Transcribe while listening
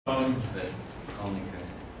So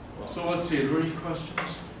let's see, are there any questions?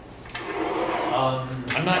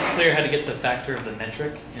 I'm not clear how to get the factor of the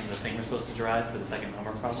metric in the thing we're supposed to derive for the second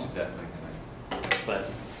homework problem. But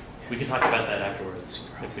we can talk about that afterwards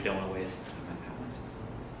if we don't want to waste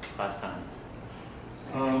class time.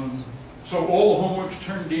 So all the homework's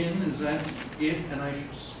turned in, is that it? And I should...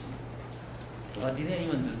 Didn't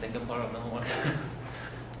even do second part of the homework.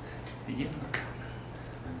 Did you?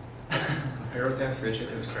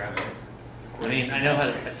 Aerodensity is crap. I mean,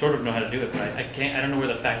 I sort of know how to do it, but I don't know where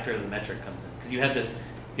the factor of the metric comes in. Because you have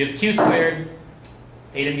q squared,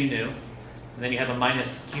 eta mu nu, and then you have a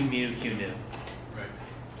minus q mu q nu. Right.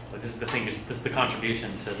 But this is the thing, this is the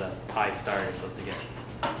contribution to the pi star you're supposed to get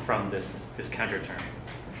from this counter term.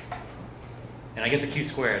 And I get the q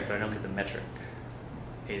squared, but I don't get the metric,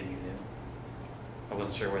 eta mu nu. I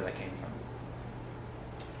wasn't sure where that came from.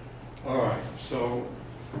 All right, so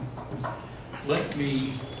I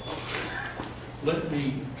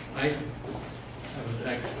haven't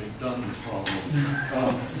actually done the problem.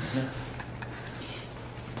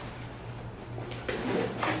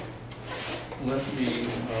 Let me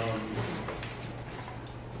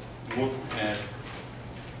look at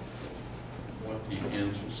what the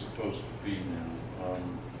answer is supposed to be now.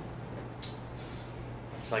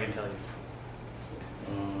 So I can tell you.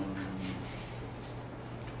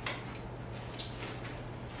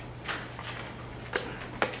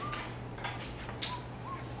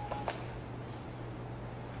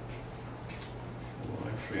 Well,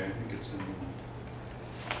 actually, I think it's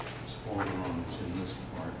farther on. It's in this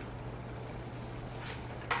part.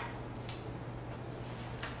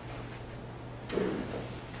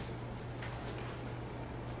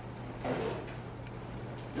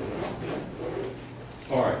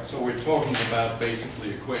 All right, so we're talking about basically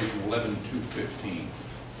equation 11,215.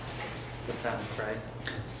 That sounds right.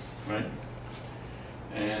 Right?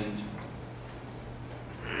 And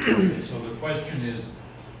okay, so the question is,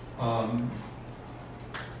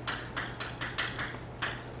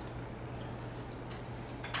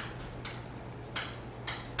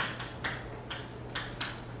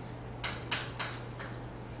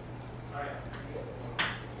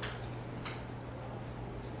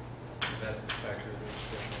 That's the factor of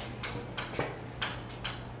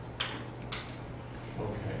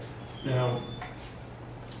okay. Now,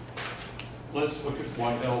 let's look at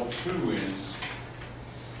what L2 is.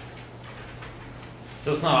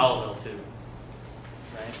 So it's not all of L2,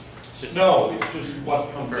 right? It's just No, it's just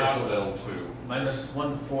what comes out of L2. minus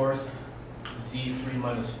 1/4 Z3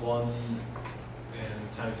 minus 1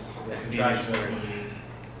 and times the F contraction mu of squared. mu's.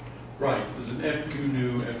 Right, there's an F mu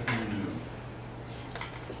nu, F mu nu.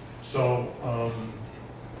 So,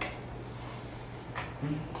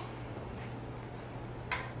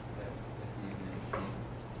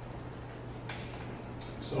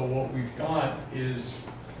 so what we've got is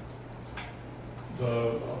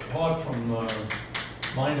apart from the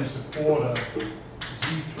minus 1/4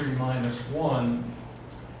 Z3 minus 1,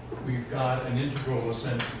 we've got an integral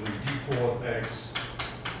essentially d4 x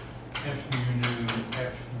F mu nu,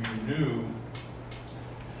 F mu nu,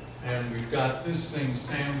 and we've got this thing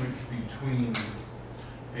sandwiched between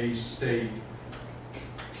a state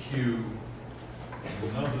Q and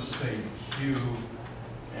another state Q,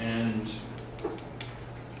 and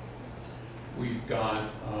we've got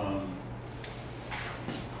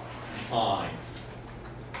I.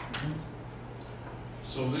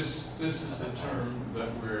 So this is the term that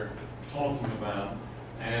we're talking about,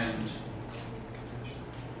 and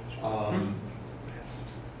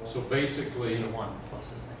so basically the 1 plus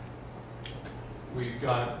this thing. we've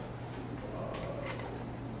got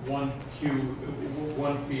one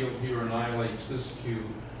field here annihilates this Q,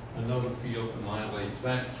 another field annihilates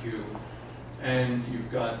that Q, and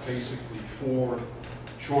you've got basically 4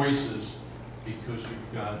 choices because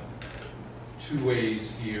you've got 2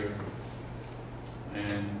 A's here,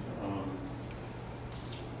 and well,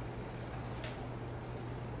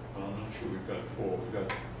 I'm not sure we've got 4. We've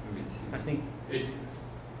got I think it.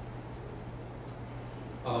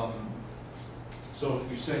 So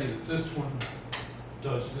if you say that this one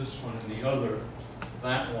does this one and the other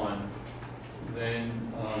that one, then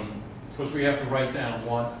because we have to write down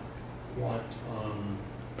what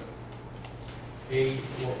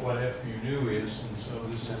F mu nu is, and so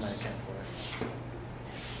this is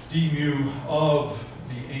d mu of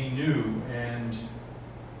the A nu, and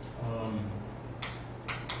all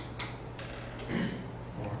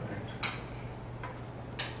right.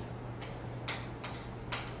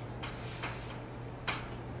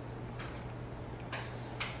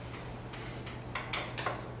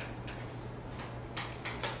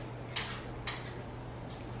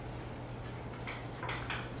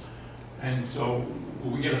 And so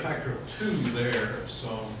we get a factor of 2 there,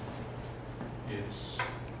 so it's so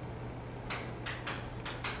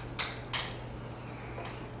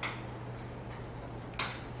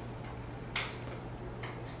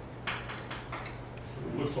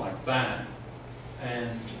it looks like that.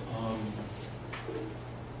 And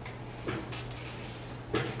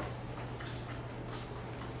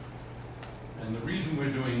the reason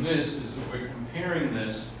we're doing this is that we're comparing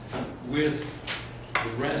this with the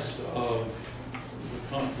rest of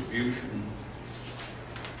the contribution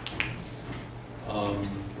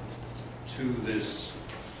to this.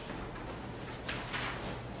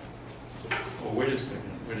 Oh, wait a second.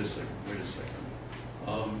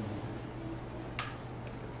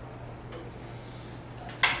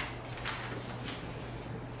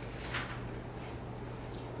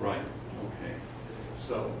 Right, okay.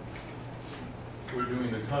 So we're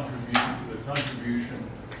doing the contribution.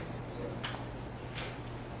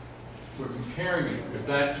 We're comparing it with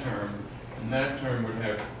that term, and that term would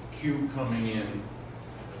have Q coming in.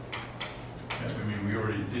 I mean, we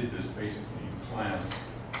already did this basically in class.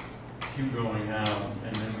 Q going out,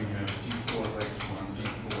 and then we have G4 of X1,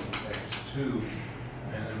 G4 of X2,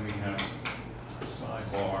 and then we have psi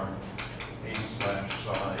bar, A slash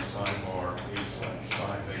psi, psi bar, A slash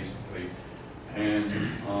psi, basically. And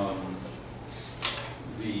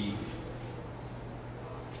the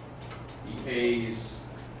A's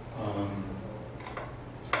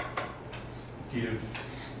give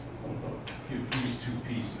these 2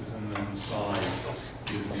 pieces, and then the psi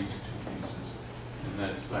give these 2 pieces, and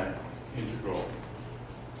that's that integral.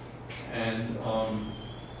 And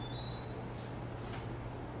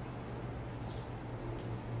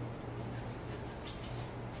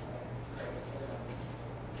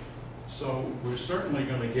so we're certainly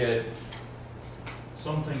going to get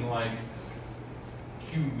something like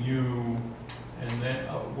Q mu, and then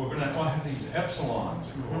we're going to have these epsilons,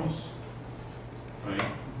 of course,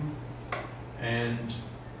 right? And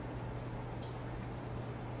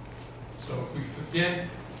so if we forget,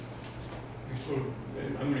 we sort of,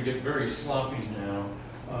 I'm going to get very sloppy now.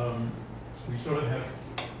 We sort of have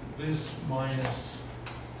this minus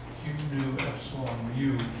Q nu epsilon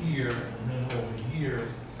mu here, and then over here,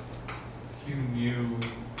 Q mu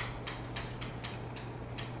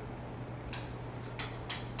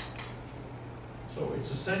so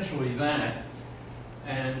it's essentially that,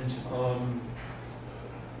 and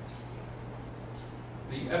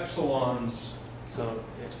the epsilons. So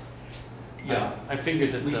Yeah, I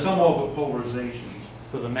figured that we sum all the polarizations.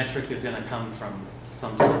 so the metric is going to come from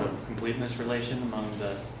some sort of completeness relation among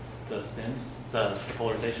the spins, the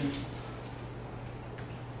polarizations.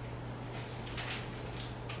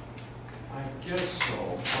 I guess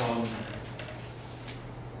so.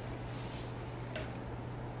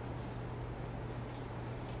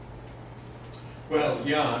 Well,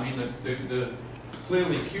 yeah, I mean, the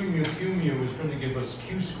clearly Q mu is going to give us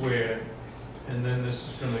Q squared, and then this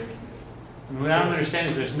is going to. I mean, what I don't understand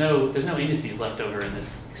is there's no indices left over in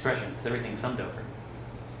this expression because everything's summed over.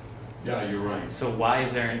 Yeah, you're right. So why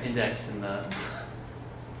is there an index in the?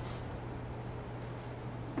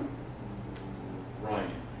 Right.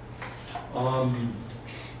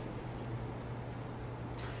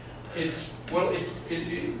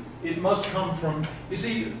 It must come from, you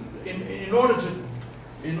see, in order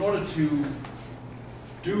to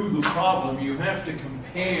do the problem, you have to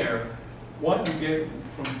compare what you get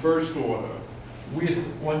from first order with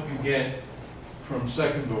what you get from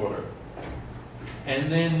second order.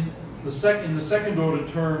 And then in the second order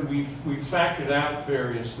term, we've factored out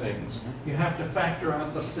various things. You have to factor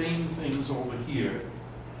out the same things over here.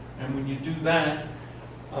 And when you do that,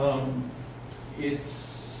 then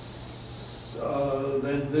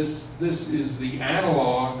this is the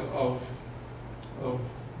analog of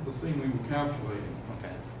the thing we were calculating.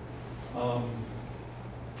 Okay.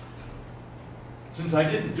 Since I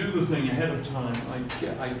didn't do the thing ahead of time,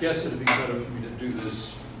 I guess it'd be better for me to do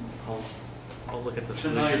this I'll look at the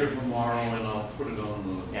tonight or solutions. tomorrow, and I'll put it on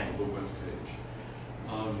the Yeah. web page.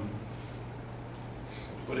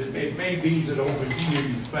 But it may be that over here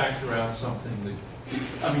you factor out something that,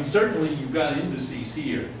 I mean, certainly you've got indices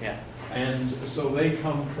here. Yeah. And so they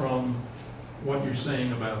come from what you're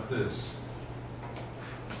saying about this.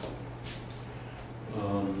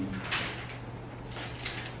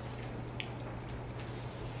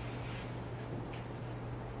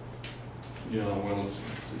 Yeah, well,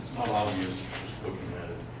 it's not obvious just looking at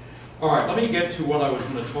it. All right, let me get to what I was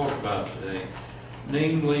going to talk about today,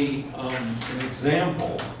 namely an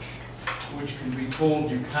example which can be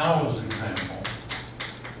called Yukawa's example.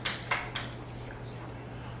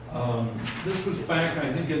 This was back,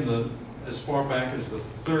 I think, as far back as the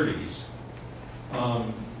 30s.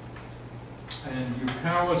 And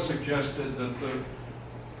Yukawa suggested that the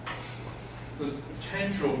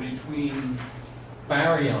potential between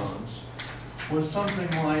baryons was something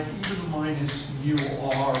like e to the minus mu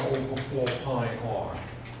r over 4 pi r.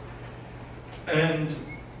 And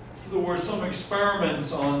there were some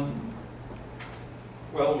experiments on,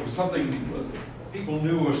 well, it was something, people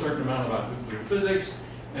knew a certain amount about nuclear physics,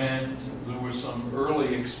 and there were some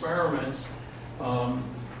early experiments.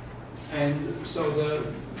 And so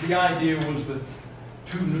the idea was that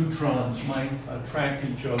two neutrons might attract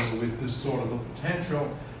each other with this sort of a potential.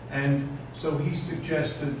 And so he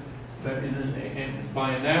suggested that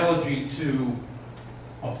by analogy to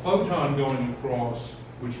a photon going across,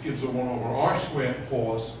 which gives a 1 over r squared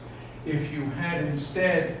force, if you had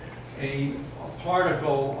instead a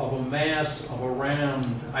particle of a mass of around,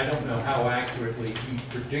 I don't know how accurately he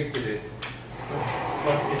predicted it,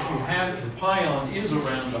 but if you have, the pion is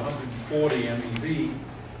around 140 MeV,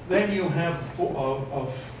 then you have a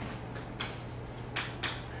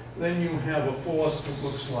force that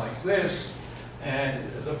looks like this, and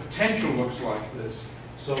the potential looks like this.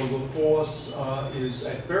 So the force is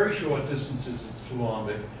at very short distances, it's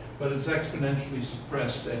kilometric, but it's exponentially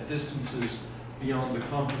suppressed at distances beyond the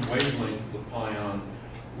Compton wavelength of the pion,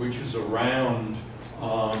 which is around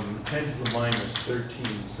 10 to the minus 13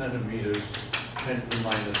 centimeters, 10 to the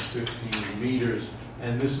minus 15 meters,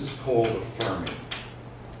 and this is called a Fermi.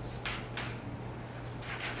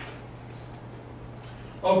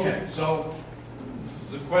 Okay, so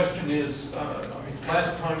the question is,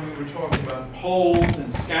 last time we were talking about poles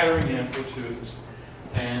and scattering amplitudes,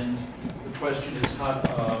 and the question is how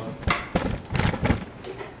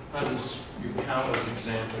does Yukawa's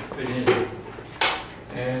example fit in?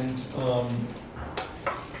 And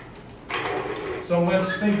so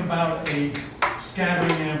let's think about a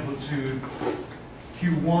scattering amplitude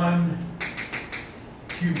Q1,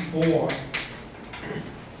 Q4,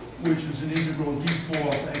 which is an integral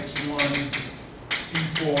d4th x1,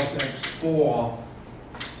 d4th x4,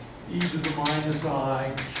 e to the minus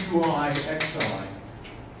I, qi xi,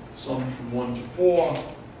 summed from 1 to 4,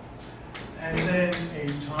 and then a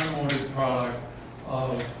time-ordered product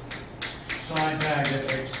of psi dagger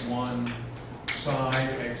x1, psi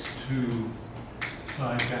x2,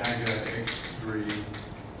 psi dagger x3,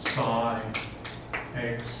 psi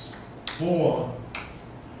x4,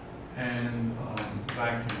 and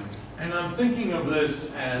vacuum. And I'm thinking of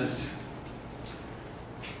this as,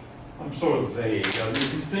 I'm sort of vague. You can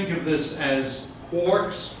think of this as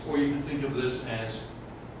quarks, or you can think of this as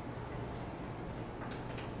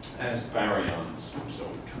baryons. So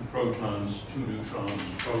 2 protons, 2 neutrons, a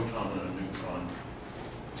proton and a neutron.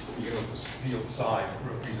 You get this field psi to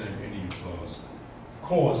represent any of those. Of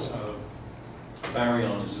course, a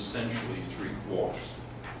baryon is essentially 3 quarks.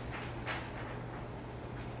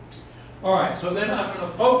 All right, so then I'm going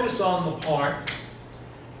to focus on the part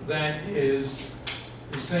that is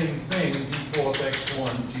the same thing, d4th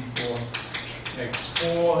x1, d4th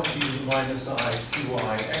x4, e to the minus I, qi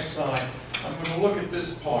xi. I'm going to look at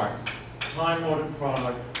this part, time-ordered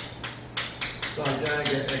product, psi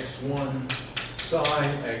dagger x1, psi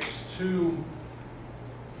x2,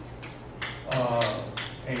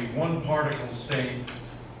 a one-particle state,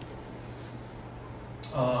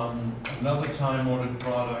 another time-ordered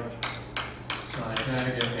product, psi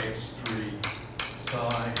dagger x3,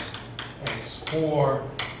 psi x4,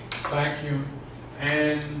 vacuum,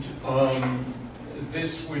 and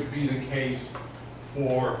this would be the case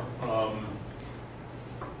for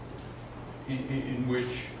in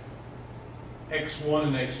which x1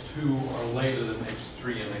 and x2 are later than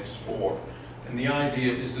x3 and x4. And the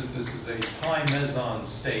idea is that this is a pi meson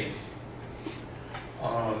state.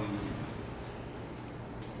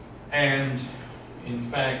 And in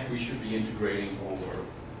fact, we should be integrating over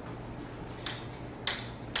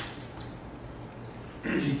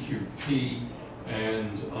dqp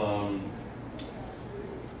and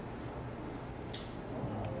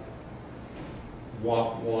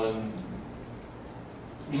WOP1.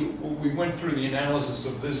 We went through the analysis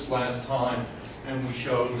of this last time, and we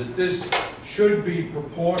showed that this should be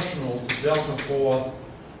proportional to delta fourth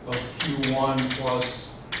of Q1 plus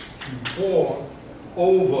Q4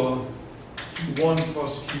 over Q1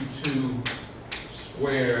 plus Q2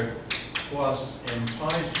 squared plus n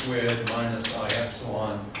pi squared minus I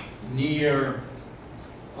epsilon near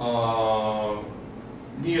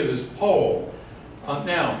this pole.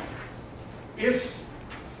 Now, if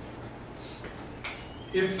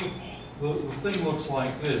the thing looks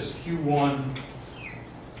like this, Q1,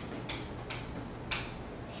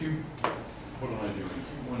 what am I doing?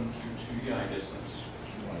 Q1, Q2, yeah, I guess that's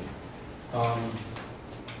right.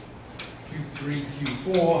 Q3, Q3,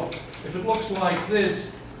 Q4. If it looks like this,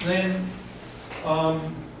 then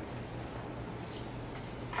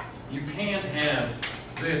you can't have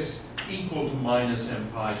this equal to minus m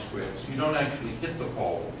pi squared, so you don't actually hit the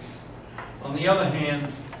pole. On the other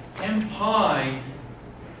hand, m pi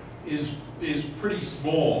is pretty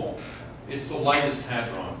small. It's the lightest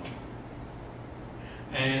hadron.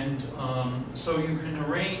 And so you can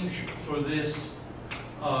arrange for this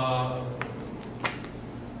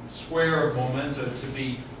square of momenta to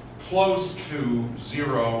be close to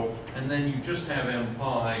 0, and then you just have m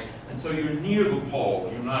pi, and so you're near the pole,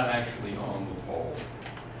 you're not actually on the pole.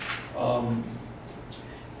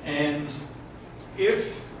 And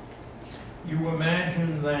if you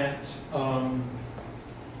imagine that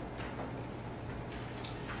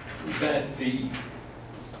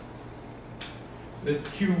that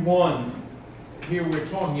Q1, here we're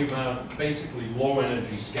talking about basically low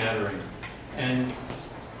energy scattering, and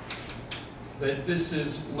that this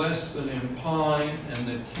is less than m pi, and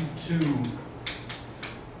that Q2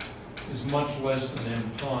 is much less than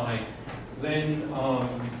m pi, then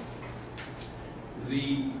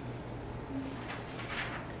the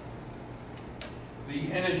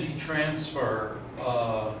energy transfer,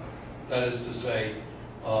 that is to say,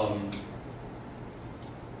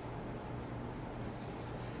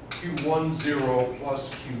 Q10 plus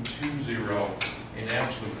Q20 in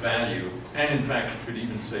absolute value, and in fact, you could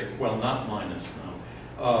even say, well, not minus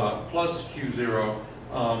now, plus Q0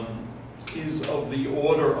 is of the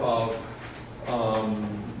order of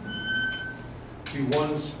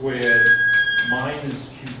Q1 squared minus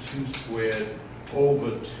Q2 squared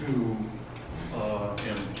over 2 m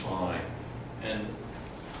pi. And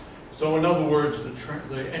so in other words, the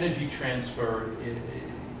energy transfer,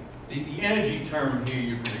 the energy term here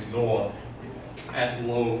you can ignore at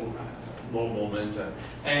low momenta.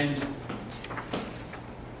 And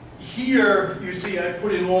here, you see, I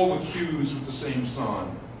put in all the Q's with the same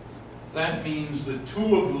sign. That means that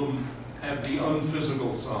 2 of them have the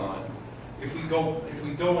unphysical sign. If we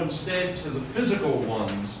go instead to the physical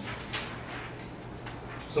ones,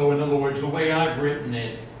 so in other words, the way I've written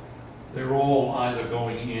it, they're all either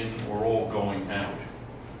going in or all going out.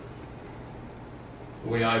 The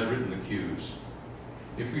way I've written the Q's.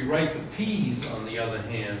 If we write the P's, on the other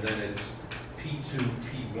hand, then it's P2,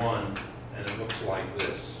 P1, and it looks like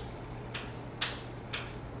this.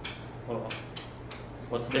 Well,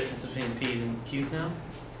 what's the difference between P's and Q's now?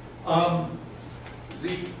 I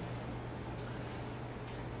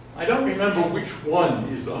don't remember which one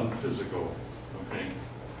is unphysical, okay?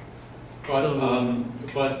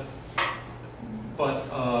 But,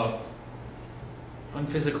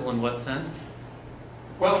 unphysical in what sense?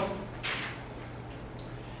 well,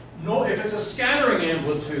 no, if it's a scattering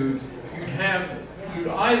amplitude, you'd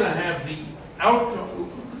either have the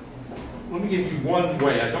let me give you one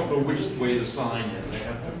way. I don't know which way the sign is. I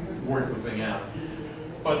have to work the thing out.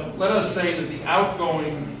 But let us say that the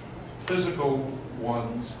outgoing physical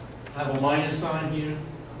ones have a minus sign here,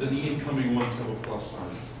 then the incoming ones have a plus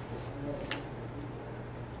sign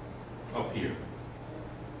up here.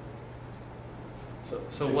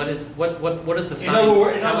 So what is the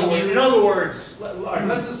sign? In other words,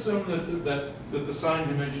 let's assume that the sign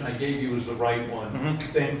dimension I gave you is the right one.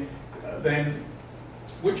 Mm-hmm. Then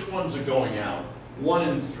which ones are going out? 1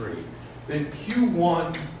 and 3. Then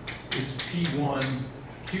Q1 is P1,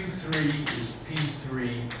 Q3 is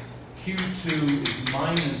P3, Q2 is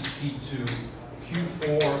minus P2,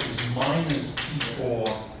 Q4 is minus P4,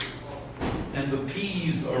 and the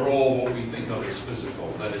P's are all what we think of as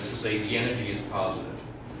physical. That is to say, the energy is positive,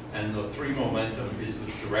 and the 3 momentum is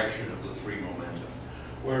the direction of the 3 momentum.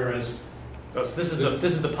 Whereas, so this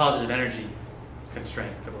is the positive energy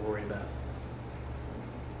constraint that we're worried about.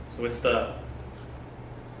 So it's the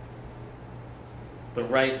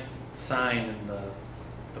right sign in the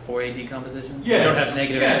Fourier decomposition? yes, They don't have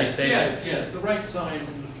negative energy states? yes, the right sign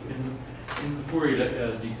in the Fourier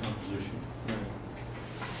decomposition.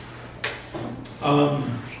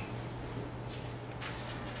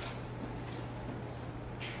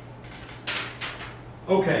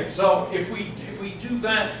 Okay, so if we do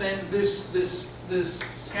that, then this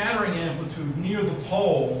scattering amplitude near the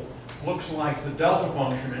pole looks like the delta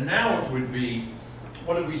function, and now it would be,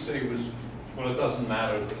 what did we say was, well, it doesn't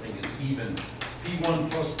matter, the thing is even, P1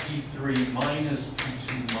 plus P3 minus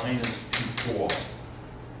P2 minus P4.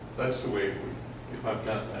 That's the way it would, if I've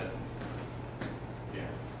got that. Yeah.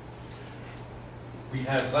 We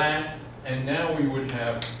have that, and now we would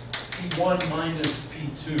have P1 minus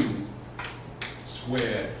P2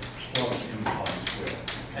 squared plus m pi squared.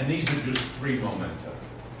 And these are just 3 momenta.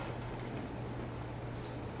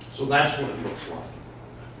 So that's what it looks like.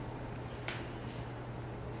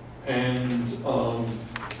 And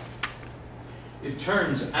it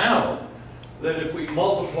turns out that if we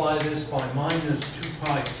multiply this by minus 2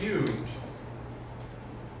 pi cubed,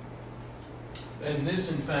 then this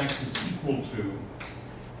in fact is equal to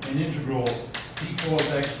an integral d4 of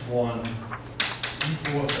x1,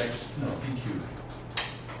 d4 of x, no, d cubed.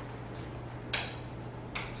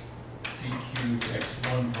 D cubed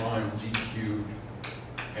x1 prime, d cubed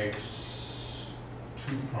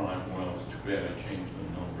x2 prime. Well, it's too bad I changed the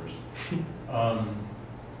numbers.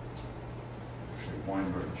 Actually,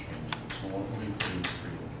 Weinberg changed it, so let me put in 3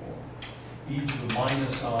 and 4. E to the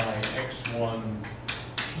minus I x1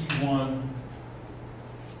 p1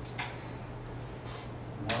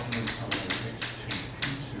 minus I x2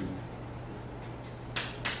 p2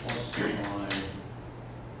 plus I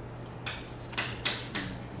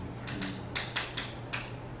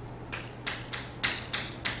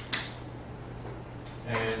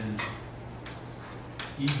and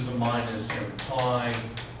e to the minus m pi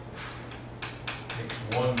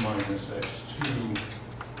x1 minus x2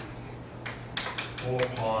 4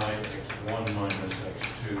 pi x1 minus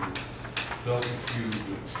x2 delta cubed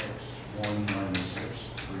of x1 minus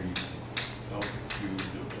x3 delta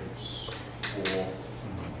cubed of x4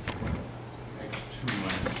 x2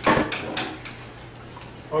 minus x4.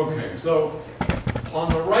 Okay, so on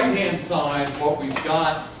the right-hand side, what we've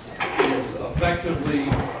got is effectively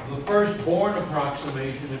the first Born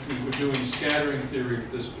approximation if we were doing scattering theory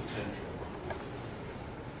of this potential.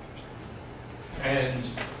 And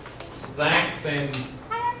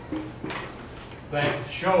that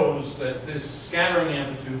shows that this scattering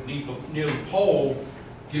amplitude near the pole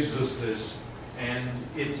gives us this, and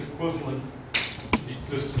it's equivalent to the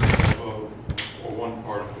existence of a one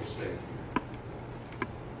particle state.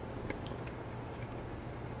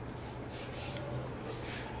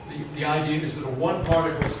 The idea is that a one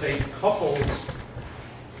particle state couples,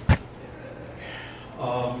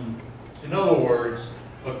 in other words,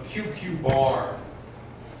 a QQ bar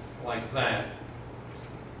like that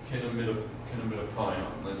can emit a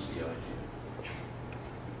pion. That's the idea.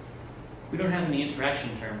 We don't have any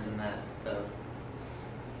interaction terms in that, though.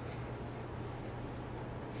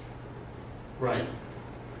 Right.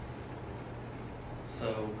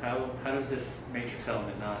 So how does this matrix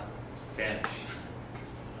element not vanish?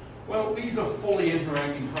 Well, these are fully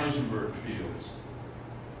interacting Heisenberg fields.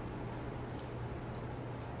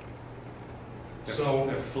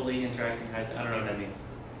 They're fully interacting Heisenberg. I don't know what that means.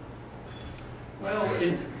 Well,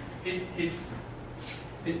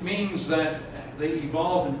 it means that they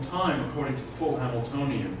evolve in time according to full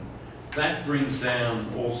Hamiltonian. That brings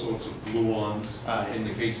down all sorts of gluons in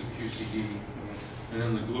the case of QCD. And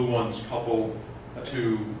then the gluons couple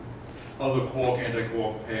to other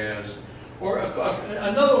quark-antiquark pairs. Or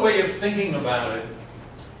another way of thinking about it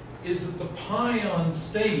is that the pion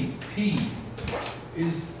state, P,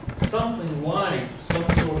 is something like some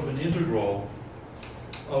sort of an integral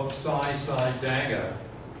of psi dagger,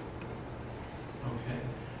 okay,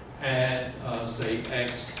 at say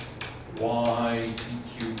x, y, d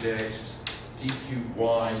cubed x, d cubed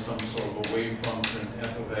y, some sort of a wave function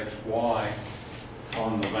f of x, y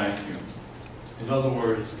on the vacuum. In other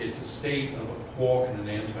words, it's a state of a quark and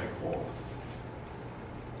an antiquark.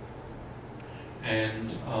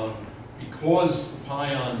 And because the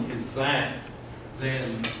pion is that,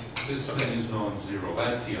 then this thing is non-zero.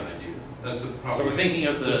 That's the idea. That's probably. So we're thinking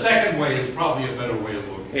of the second way is probably a better way of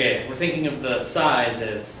looking at it. Yeah, we're thinking of the size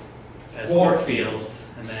as quark fields,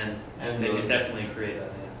 and then they could definitely create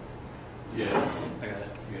that. Yeah. I got it.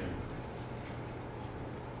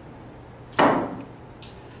 Yeah.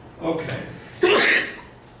 Okay.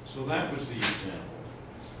 So that was the example.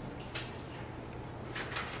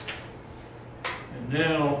 And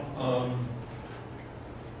now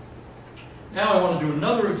I want to do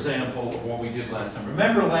another example of what we did last time.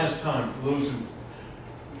 Remember last time, for those who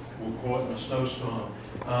were caught in a snowstorm,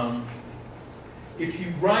 if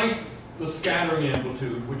you write the scattering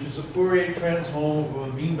amplitude, which is a Fourier transform of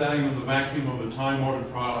a mean value in the vacuum of a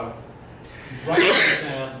time-ordered product, you write that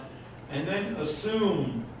down, and then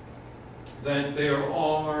assume that there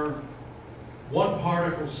are one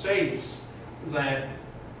particle states that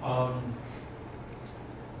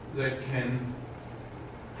that can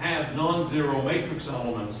have non-zero matrix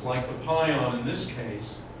elements, like the pion in this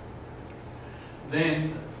case,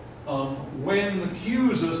 then when the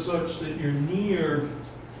Q's are such that you're near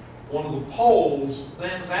one of the poles,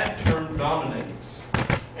 then that term dominates.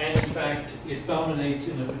 And in fact, it dominates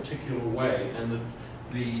in a particular way. And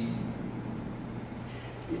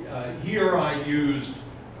here I used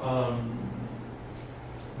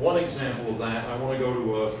one example of that. I want to go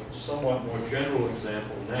to a somewhat more general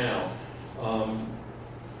example now.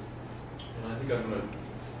 think I'm going to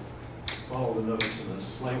follow the notes in a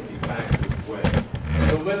slightly backward way.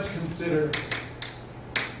 So let's consider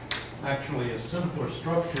actually a simpler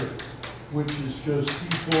structure, which is just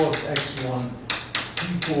p4 x1,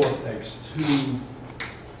 p4 x2,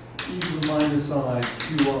 e to the minus I,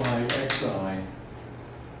 qi, xi,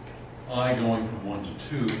 I going from 1 to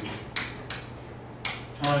 2,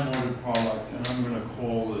 time ordered product, and I'm going to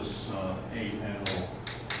call this AL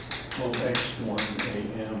of x1,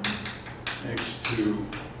 AM, x2,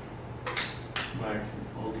 vacuum,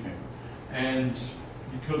 okay. And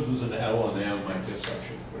because there's an L and M, I guess I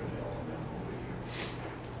should put an L and M over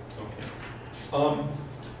here. Okay.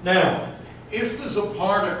 Now, if there's a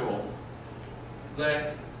particle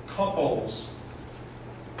that couples,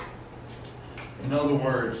 in other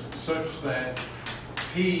words, such that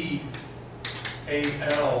P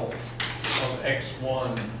AL of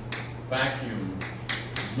x1 vacuum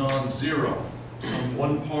is non-zero, some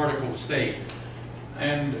one particle state.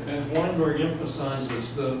 And as Weinberg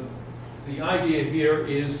emphasizes, the idea here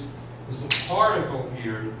is there's a particle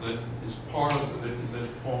here that is part of that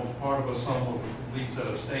forms part of a sum of a complete set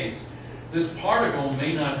of states. This particle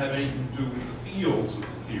may not have anything to do with the fields of the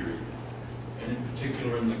theory, and in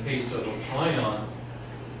particular in the case of a pion,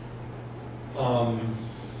 in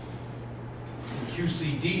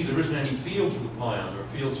QCD there isn't any fields for the pion, there are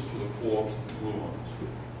fields for the quarks and the gluons.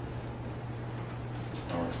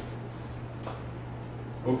 All right.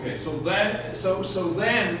 Okay, so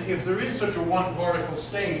then if there is such a one particle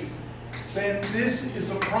state, then this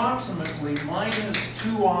is approximately minus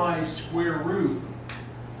 2i square root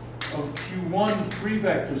of q1 3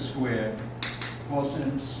 vector squared plus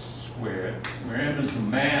m squared, where m is the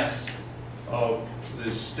mass of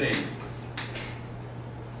this state,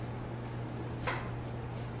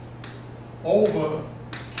 over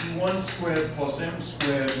q1 squared plus m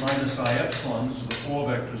squared minus I epsilon, this is the 4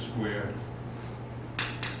 vector squared,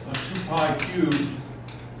 2 pi cubed,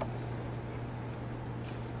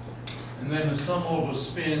 and then the sum over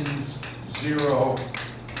spins 0,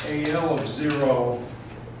 AL of 0,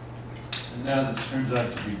 and now this turns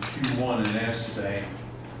out to be Q1 and S, say,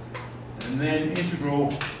 and then integral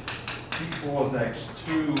P4 x2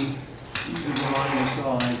 e to the minus I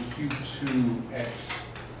Q2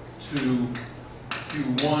 x2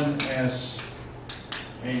 Q1 S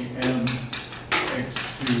AM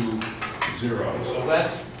x2 0. So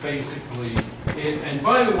that's basically it. And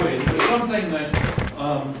by the way, there's something that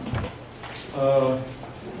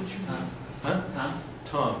what's your name? huh?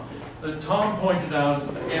 Tom. That Tom pointed out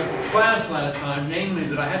after class last time, namely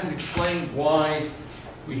that I hadn't explained why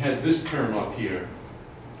we had this term up here.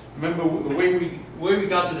 Remember, the way we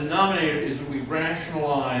got the denominator is that we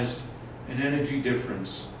rationalized an energy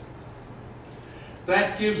difference.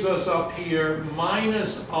 That gives us up here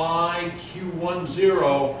minus I Q1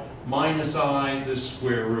 0 minus I this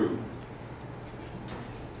square root.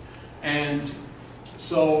 And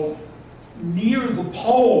so near the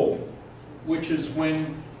pole, which is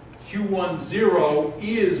when Q1 0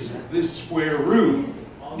 is this square root,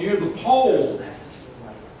 near the pole,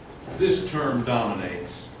 this term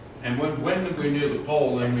dominates. And when we're near the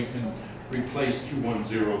pole, then we can replace Q1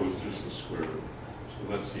 0 with just the square root. So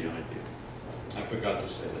that's the idea. I forgot to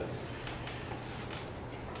say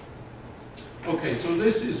that. Okay, so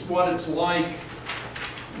this is what it's like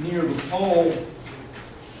near the pole,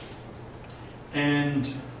 and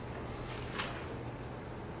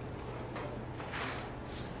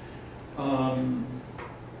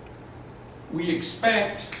we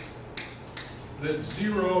expect that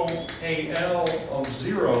 0 AL of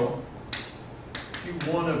 0,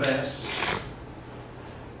 Q1 of S,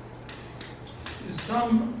 is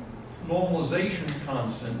some normalization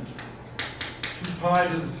constant, 2 pi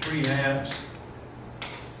to the 3/2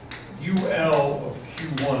 UL of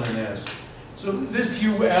Q1 and S. So this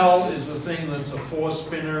UL is the thing that's a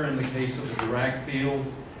 4-spinner in the case of the Dirac field.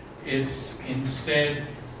 It's instead,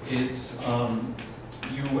 it's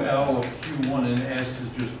UL of Q1 and S is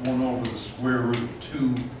just 1 over the square root of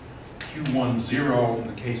 2 Q1 0 in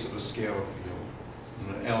the case of a scalar field. And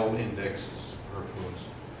the L index is superfluous.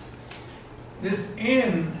 This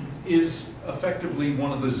N is effectively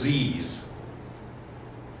one of the Z's.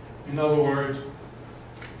 In other words,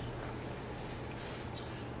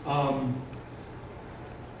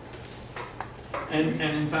 and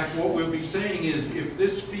in fact what we'll be saying is if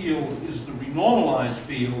this field is the renormalized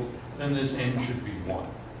field, then this N should be 1.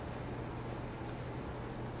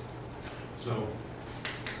 So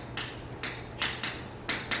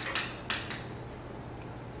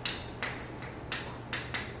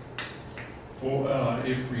for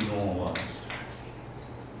if renormalized.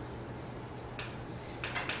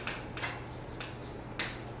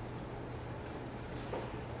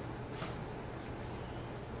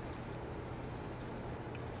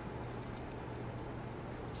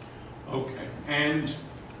 And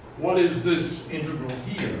what is this integral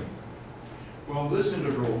here? Well, this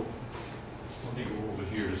integral, let me go over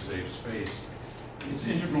here to save space. It's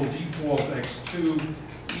integral d fourth x2 e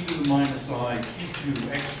to the minus I q2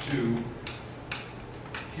 x2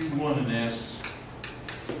 q1 and s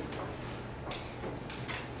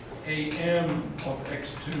am of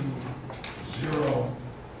x2 0.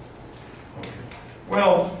 Okay.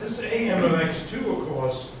 Well, this am of x2, of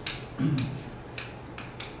course,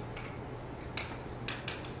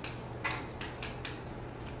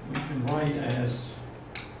 we can write as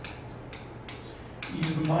e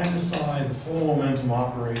to the minus I, the full momentum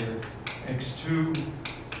operator, x2,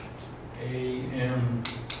 am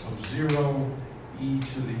of 0, e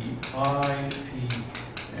to the I, p,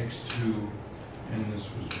 x2, and this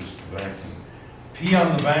was just the vacuum. P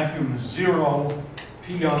on the vacuum is 0,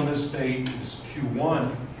 P on this state is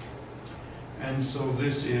Q1, and so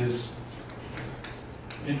this is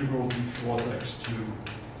integral d fourth x2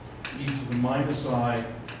 e to the minus I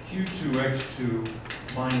q2 x2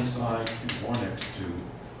 minus I q1 x2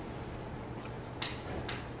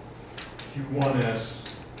 q1s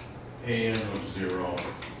am of 0,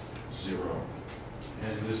 0.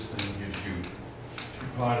 And this thing gives you 2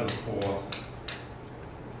 pi to the fourth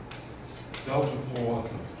delta fourth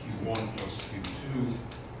of q1 plus q2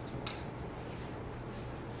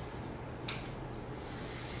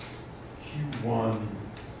 q1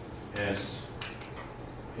 s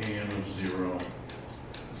am of 0,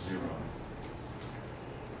 0.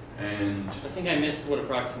 And I think I missed what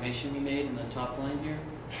approximation we made in the top line here.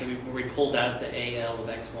 So where we pulled out the AL of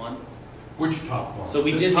x1. which top line? So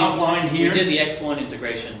we This did top the, line here? We did the x1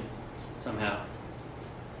 integration somehow.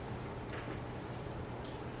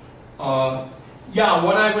 Yeah,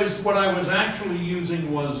 what I was actually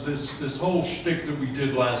using was this whole shtick that we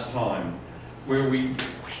did last time, where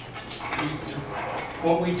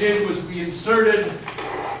what we did was we inserted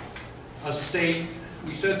a state.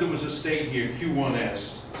 We said there was a state here,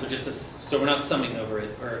 Q1s. So just this, so we're not summing over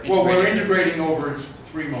it or integrating. Well, we're integrating over its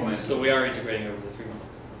 3 momentum. So we are integrating over the 3 momentum.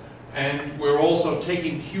 And we're also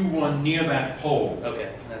taking Q1 near that pole.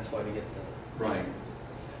 Okay, and that's why we get the. Right.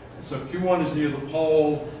 So Q1 is near the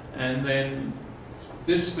pole, and then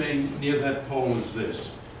this thing near that pole is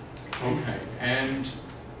this. Okay, and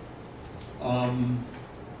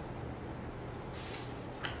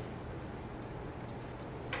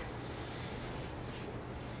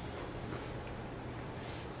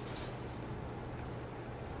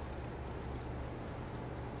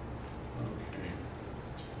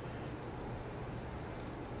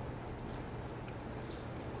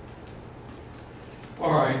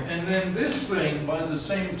all right, and then this thing, by the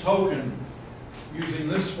same token, using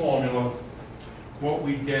this formula, what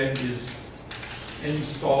we get is n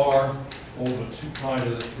star over 2 pi to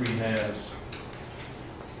the 3 halves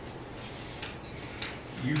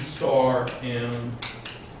u star m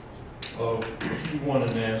of q1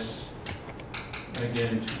 and s,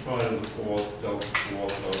 again 2 pi to the 4th delta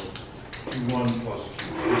 4th of q1 plus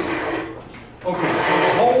q2. Okay, so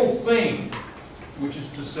the whole thing, which is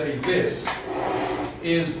to say this,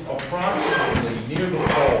 is approximately near the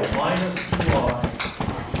pole minus 2I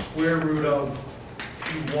square root of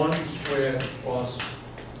q1 squared plus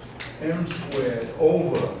m squared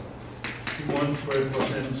over q1 squared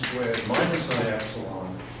plus m squared minus I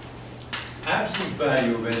epsilon. Absolute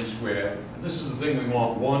value of n squared, and this is the thing we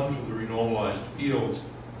want, 1 for the renormalized fields.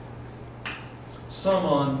 Sum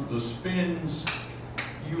on the spins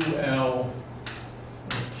ul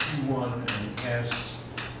q1 and s,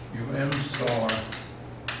 um star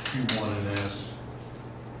q1 and s,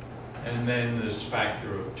 and then this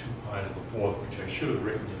factor of 2 pi to the 4th, which I should have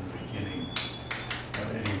written in the beginning. But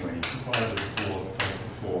anyway, 2 pi to the 4th times the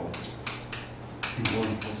 4th, q1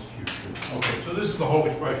 plus q2. Okay, so this is the whole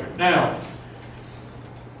expression. Now,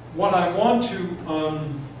 what I want to,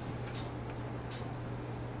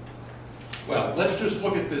 well, let's just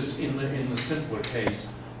look at this in the simpler case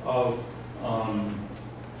of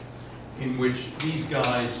in which these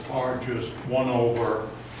guys are just 1 over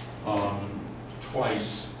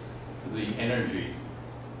twice the energy,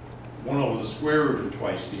 1 over the square root of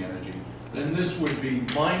twice the energy. Then this would be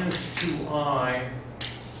minus 2I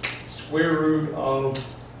square root of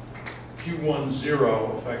q1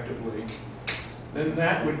 0 effectively. Then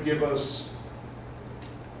that would give us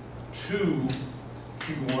 2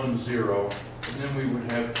 q1 0, and then we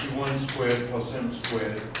would have q1 squared plus m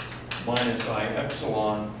squared minus I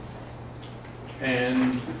epsilon,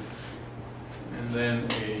 and then a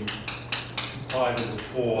 2 pi to the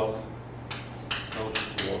 4th delta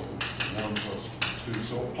 4th 1 plus 2.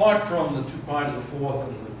 So apart from the 2 pi to the 4th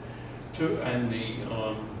and the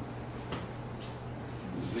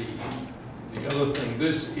the other thing,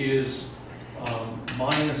 this is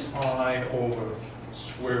minus I over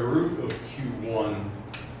square root of Q1,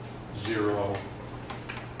 0,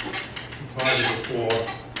 divided before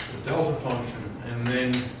the delta function, and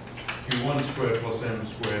then Q1 squared plus m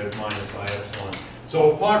squared minus I epsilon.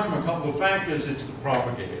 So apart from a couple of factors, it's the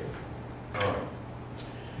propagator. All right.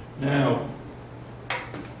 Now,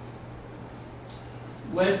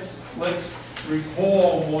 let's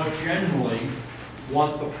recall more generally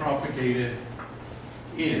what the propagator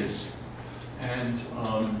is. And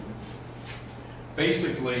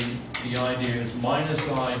basically, the idea is minus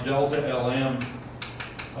I delta Lm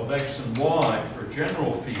of x and y for a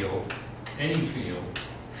general field, any field.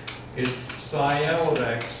 It's psi L of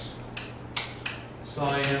x,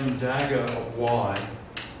 psi m dagger of y,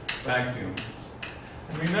 vacuum.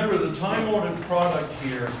 And remember, the time-ordered product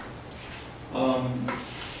here,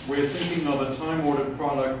 we're thinking of a time-ordered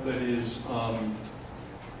product that is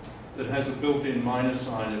that has a built-in minus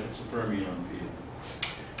sign if it's a fermion field.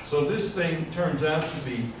 So this thing turns out to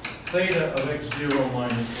be theta of x0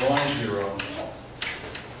 minus y0,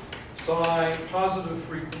 psi positive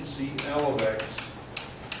frequency L of x,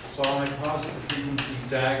 psi positive frequency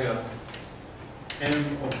dagger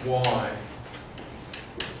m of y,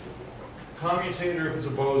 commutator if it's a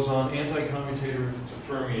boson, anti-commutator if it's a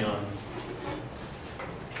fermion,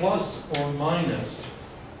 plus or minus,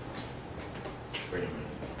 wait a minute,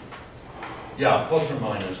 yeah, plus or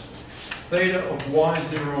minus, theta of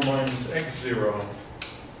y0 minus x0,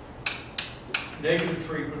 negative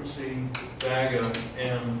frequency, dagger,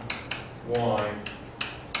 m, y,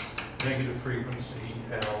 negative frequency,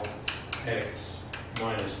 L, x,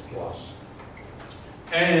 minus plus.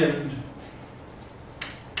 And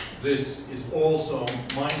this is also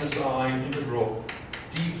minus I integral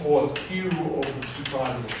d4th q over 2 pi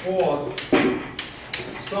to the 4th,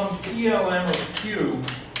 some PLM of q,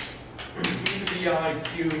 e to the I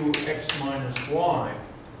q x minus y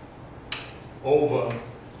over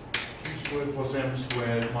q squared plus m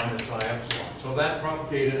squared minus I epsilon. So that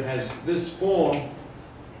propagator has this form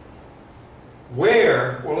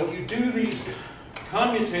where, well, if you do these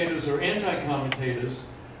commutators or anti-commutators,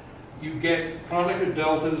 you get Kronecker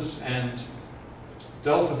deltas and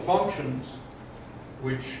delta functions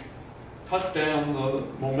which cut down the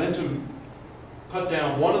momentum, cut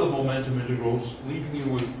down one of the momentum integrals, leaving you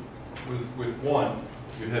with one.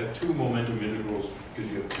 You have two momentum integrals because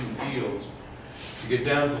you have two fields. You get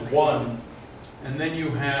down to one, and then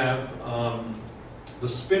you have the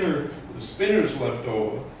spinners left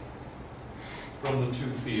over from the two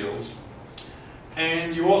fields.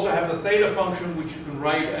 And you also have the theta function, which you can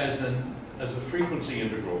write as a frequency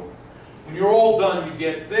integral. When you're all done, you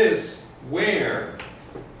get this, where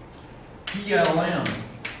PLM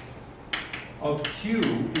of q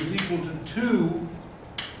is equal to 2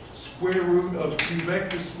 square root of q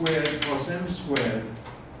vector squared plus m squared,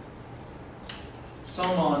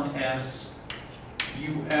 sum on s,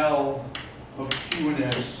 ul of q and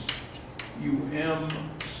s, um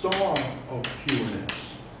star of q and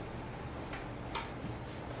s.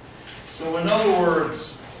 So in other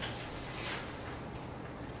words,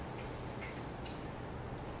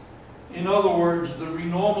 the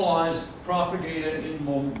renormalized propagator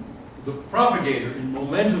in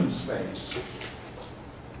momentum space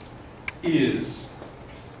is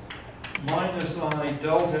minus I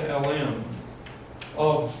delta Lm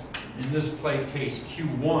of, in this plate case,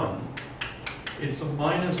 Q1. It's a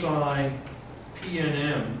minus I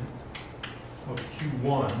PNM of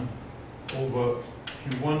Q1 over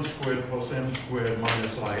Q1 squared plus m squared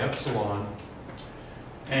minus I epsilon,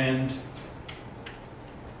 and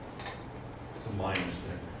it's a minus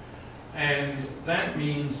there. And that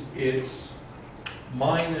means it's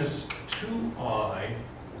minus 2I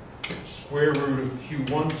square root of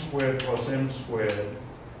Q1 squared plus m squared,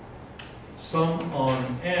 sum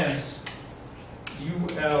on S,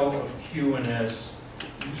 UL of Q and S,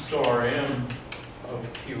 U star M of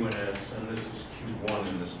Q and S, and this is Q1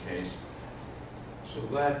 in this case. So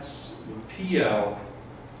that's the PL,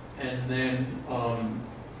 and then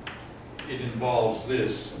it involves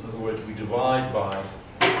this. In other words, we divide by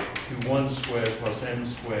Q1 squared plus m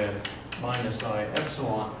squared minus I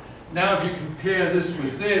epsilon. Now if you compare this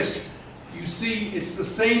with this, you see it's the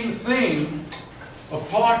same thing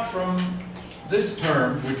apart from this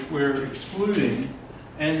term, which we're excluding,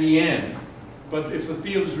 and the n. But if the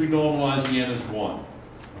field is renormalized, the n is 1.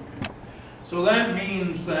 Okay. So that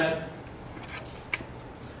means that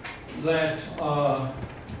that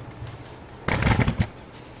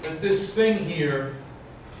this thing here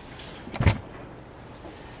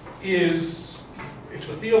is, if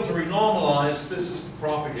the fields are renormalized, this is the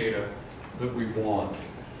propagator that we want.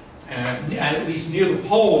 and at least near the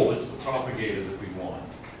pole, it's the propagator that we want.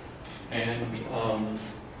 And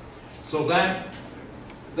so that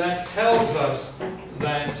tells us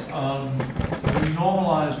that the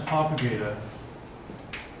renormalized propagator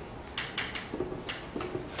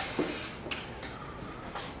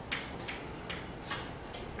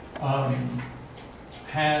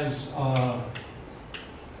has a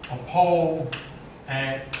pole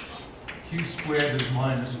at q squared is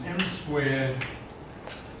minus m squared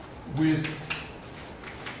with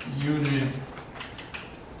unit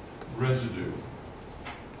residue.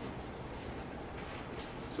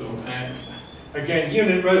 So, and again,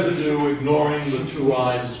 unit residue ignoring the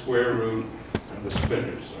 2i, the square root, and the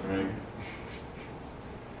spinners, all right?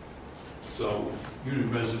 So unit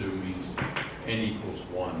residue means n equals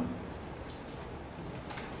 1.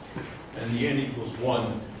 And the n equals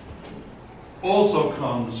 1 also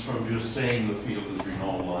comes from just saying the field is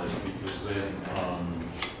renormalized, because then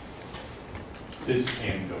this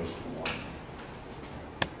n goes to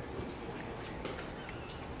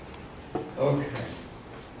 1. Okay.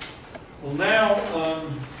 Well, now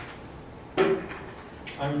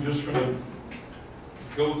I'm just going to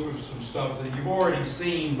go through some stuff that you've already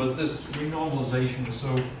seen, but this renormalization is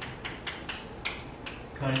so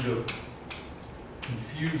kind of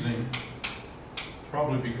confusing,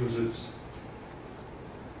 probably because it's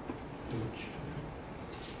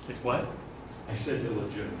what? I said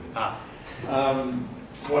illegitimate. Ah.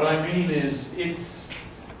 What I mean is, it's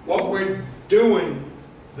what we're doing.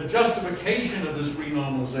 The justification of this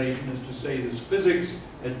renormalization is to say there's physics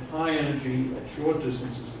at high energy at short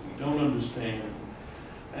distances that we don't understand,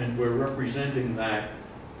 and we're representing that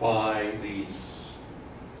by these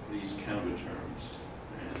counter terms.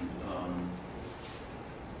 And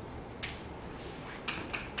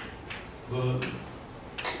the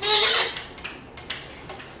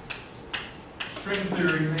string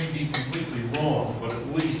theory may be completely wrong, but at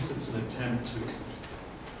least it's an attempt to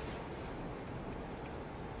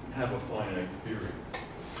have a finite theory.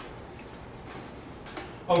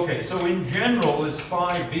 Okay, so in general, this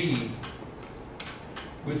phi b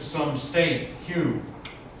with some state q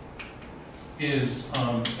is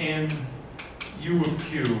n u of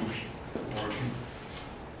q, or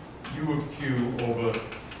u of q over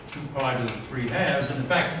 2 pi to the 3/2. And in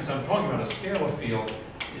fact, since I'm talking about a scalar field,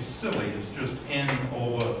 it's silly. It's just n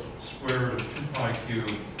over square root of 2 pi q,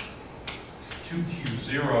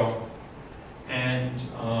 2q0. And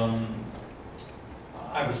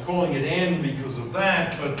I was calling it n because of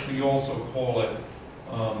that, but we also call it,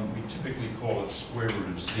 we typically call it square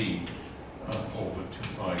root of z over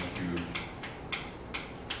 2 pi q,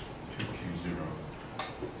 2q0.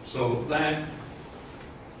 So that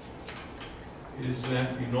is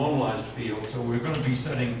that renormalized field. So we're going to be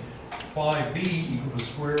setting phi b equal to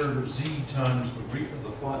square root of z times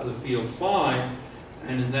the field phi,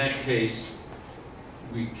 and in that case,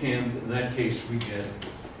 we get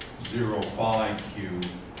 0 phi q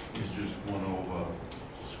is just 1 over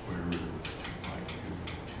square root of 2 pi q,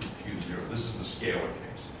 2q0. This is the scalar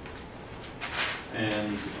case.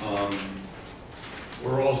 And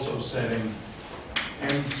we're also setting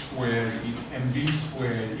mb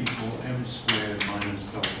squared equal m squared minus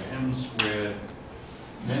delta m squared.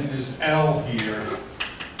 Then this L here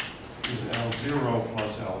is L0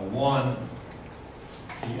 plus L1.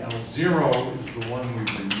 The L0 is the one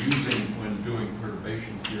we've been using when doing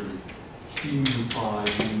perturbation theory. d mu phi, d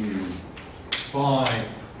mu phi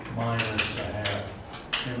minus a half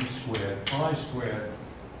m squared phi squared.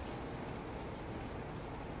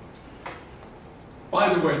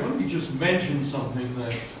 By the way, let me just mention something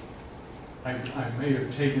that I may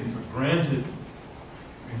have taken for granted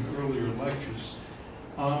in earlier lectures.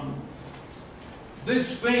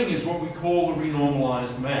 This thing is what we call the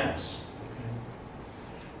renormalized mass. Okay?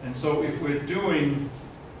 And so if we're doing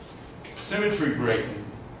symmetry breaking,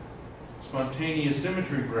 spontaneous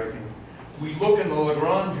symmetry breaking, we look in the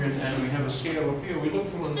Lagrangian and we have a scalar field. We look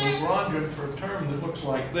for the Lagrangian for a term that looks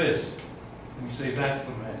like this. And we say that's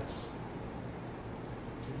the mass.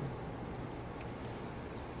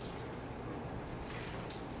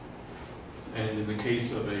 And in the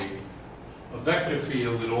case of a vector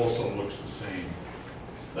field, it also looks the same.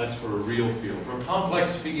 That's for a real field. For a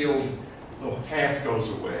complex field, the half goes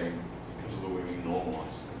away because of the way we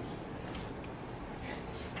normalize things.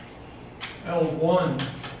 L1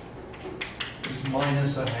 is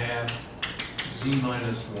minus a half z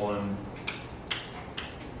minus 1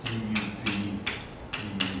 du v du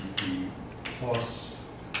v plus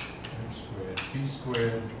m squared p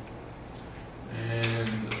squared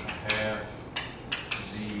and a half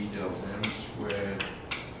z delta m squared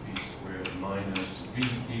v squared minus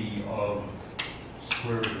vp of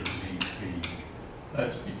square root of z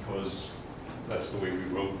that's because that's the way we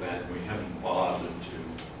wrote that. We haven't bothered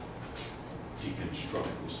to deconstruct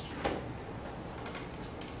this.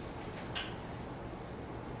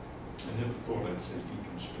 I never thought I'd say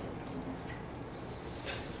deconstruct.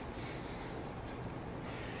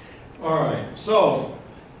 All right, so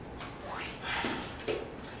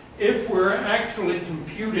if we're actually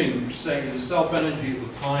computing, say, the self-energy of the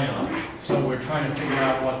pion, so we're trying to figure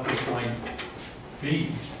out what this might be,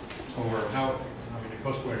 or how, I mean, of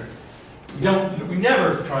course, we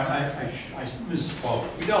never try, I misspoke.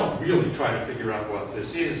 We don't really try to figure out what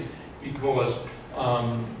this is, because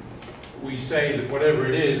we say that whatever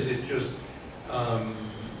it is, it just,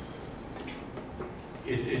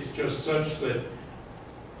 it's just such that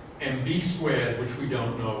mb squared, which we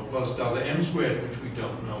don't know, plus delta m squared, which we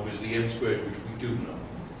don't know, is the m squared, which we do know.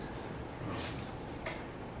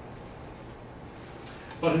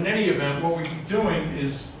 But in any event, what we'd be doing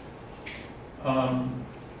is,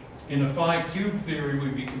 in a phi cubed theory,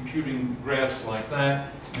 we'd be computing graphs like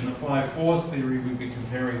that. In the phi fourth theory, we'd be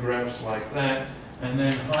comparing graphs like that, and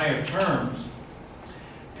then higher terms.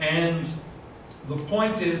 And the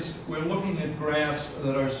point is, we're looking at graphs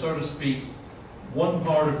that are, so to speak, one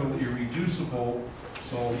particle irreducible,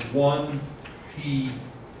 so 1p.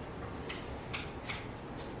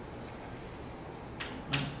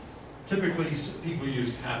 Typically, people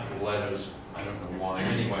use capital letters. I don't know why.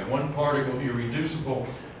 Anyway, one particle irreducible,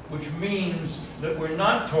 which means that we're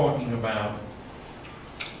not talking about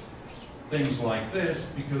things like this,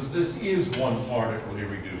 because this is one particle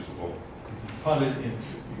irreducible. You cut it in,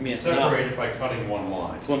 you separate it by cutting one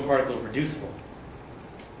line. It's one particle reducible.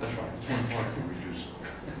 That's right, it's one particle reducible.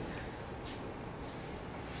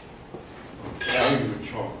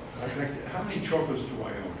 How many chocolates do I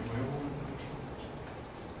own? Do I own one?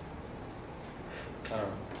 I don't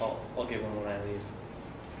know. I'll give one when I leave.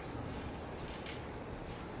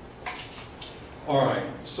 All right,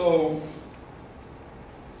 so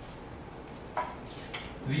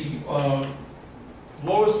the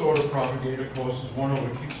lowest order propagator, of course, is 1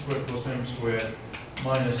 over q squared plus m squared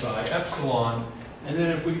minus I epsilon. And then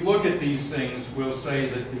if we look at these things, we'll say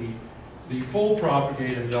that the full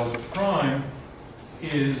propagator delta prime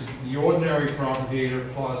is the ordinary propagator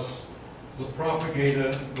plus the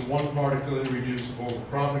propagator, the one particle irreducible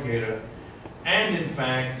propagator, and in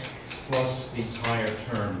fact, plus these higher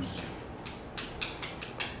terms.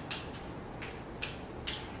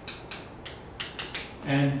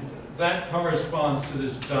 And that corresponds to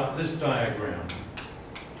this diagram.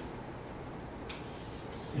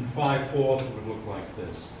 In 5/4, it would look like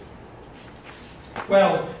this.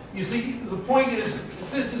 Well, you see, the point is,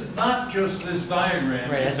 this is not just this diagram.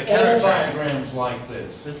 Right, it has the all counter terms. diagrams like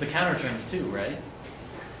this. This is the counter terms too, right?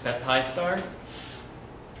 That pi star?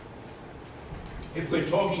 If we're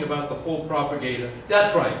talking about the full propagator,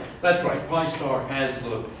 that's right, that's right. Pi star has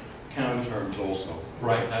the counter terms also.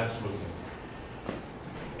 Right, absolutely.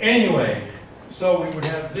 Anyway, so we would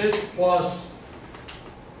have this plus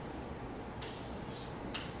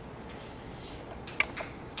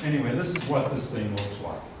anyway, this is what this thing looks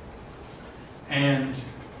like. And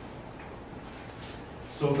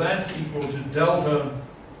so that's equal to delta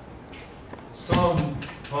sum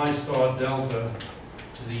pi star delta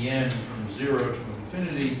to the n from 0 to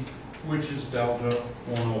infinity, which is delta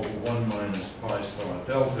 1 over 1 minus pi star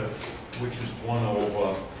delta, which is 1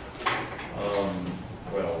 over,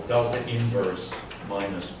 well, delta inverse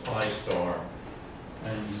minus pi star.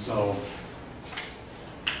 And so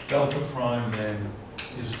delta prime then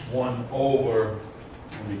is 1 over,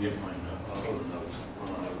 let me get my other notes, I'll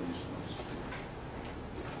run out of these notes.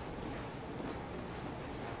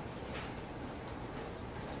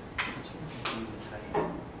 Which confuses how you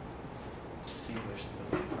distinguish the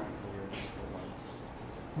particle irreducible ones.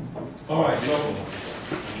 All right, so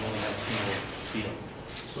When you only have a single field.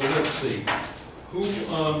 so let's see. Who, You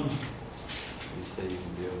say you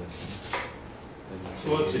can deal with it. so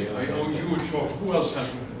let's see, I know you were talking, who else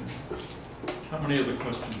has, how many other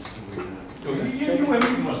questions do we have? Oh, you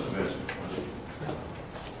must have asked a question.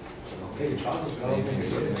 Okay, I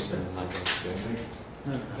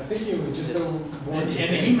think you would just don't want And to.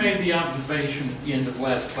 he made the observation at the end of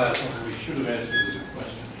last class, although we should have asked it as a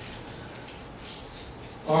question.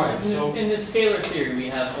 All right, so, in this scalar theory, we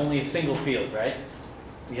have only a single field, right?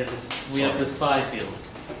 We have this phi field.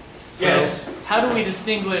 So yes, how do we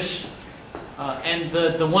distinguish? And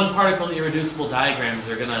the one particle irreducible diagrams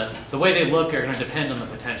are gonna, the way they look are gonna depend on the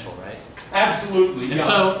potential, right? absolutely, And yeah.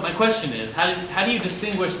 so my question is, how do you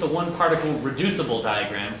distinguish the one particle reducible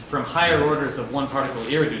diagrams from higher orders of one particle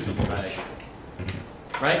irreducible diagrams?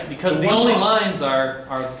 Right? Because The the one only part- lines are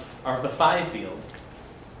the phi field.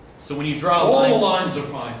 So when you draw a All the line, lines are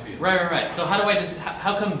phi fields. right. So how do I just,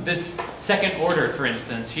 how come this second order, for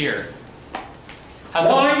instance, here? How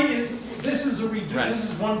come- Why is, this is a Right. this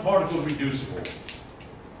is one particle reducible.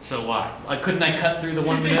 So why? Couldn't I cut through the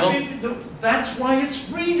one in the middle? That's why it's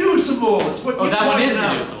reducible. It's what Oh, you that one is pointed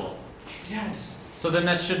out. reducible. Yes. So then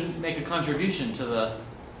that shouldn't make a contribution to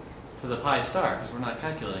the pi star, because we're not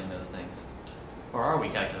calculating those things. Or are we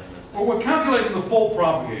calculating those Well, things? we're calculating the full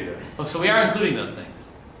propagator. Oh, so we are including those things.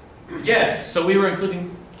 Yes. So we were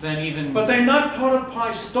including then even. But they're not part of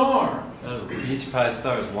pi star. Oh, Each pi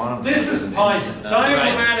star is one of them. This is isn't it? pi, And that-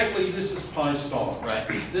 diagrammatically, this is pi star. right.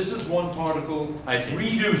 This is one particle I see.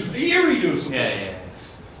 irreducible. Yeah.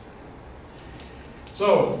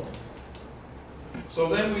 So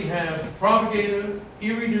then we have propagator,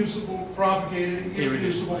 irreducible, propagator, irreducible,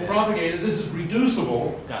 Irreducible, yeah. propagator. This is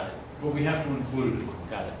reducible, Got it. but we have to include it.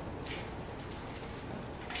 Got it.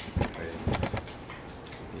 Crazy.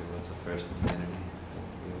 Yeah, what's the first infinity?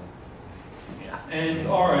 Yeah. And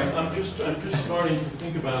all right, I'm just starting to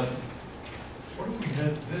think about what if we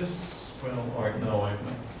had this? Well, all right, no, I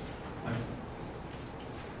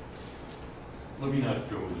let me not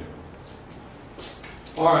go there.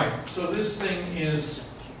 All right, so this thing is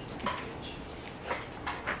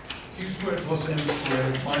q squared plus m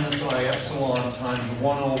squared minus I epsilon times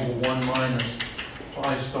 1 over 1 minus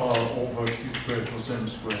pi star over q squared plus m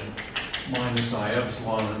squared minus I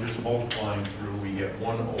epsilon. I'm just multiplying through, we get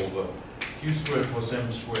 1 over q squared plus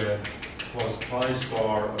m squared plus pi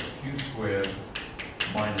star of q squared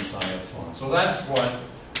minus I epsilon. So that's what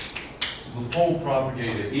the full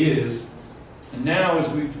propagator is. And now as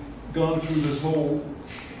we've gone through this whole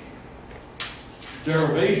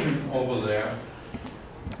derivation over there,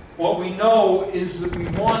 what we know is that we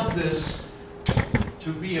want this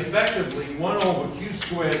to be effectively 1 over q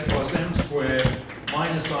squared plus m squared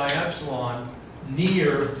minus I epsilon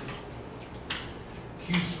near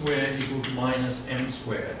q squared equals minus m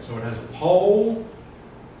squared. So it has a pole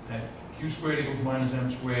at q squared equals minus m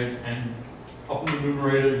squared, and up in the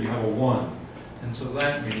numerator you have a 1. And so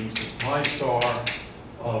that means that pi star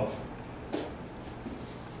of,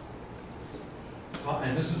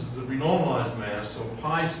 and this is the renormalized mass, so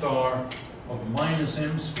pi star of minus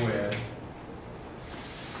m squared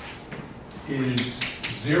is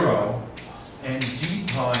 0, and d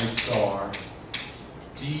pi star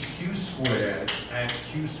dq squared at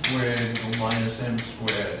q squared equal minus m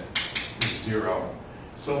squared is 0.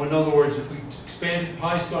 So in other words, if we expanded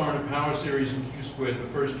pi star into power series in q squared, the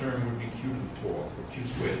first term would be q to the 4th, or q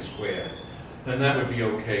squared squared. Then that would be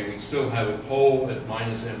okay. We'd still have a pole at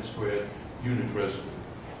minus m squared unit residual.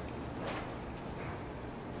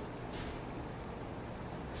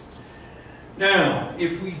 Now,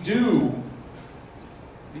 if we do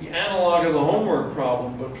the analog of the homework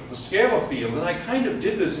problem, but for the scalar field, and I kind of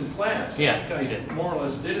did this in class. Yeah, I think you I did. more or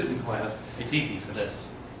less did it in class. It's easy for this.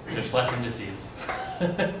 There's less indices.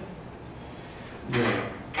 Yeah.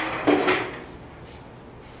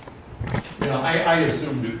 Yeah, I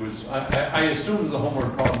assumed it was, I assumed the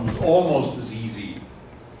homework problem was almost as easy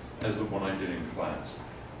as the one I did in class.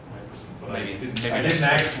 But I didn't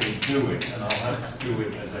actually do it, and I'll have to do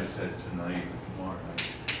it, as I said, tonight or tomorrow night.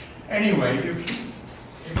 Anyway,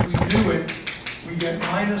 if we do it, we get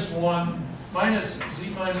minus z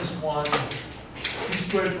minus 1, q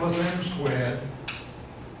squared plus m squared,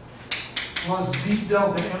 plus z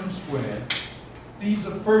delta m squared. These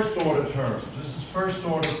are first order terms. This is first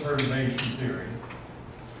order perturbation theory.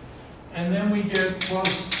 And then we get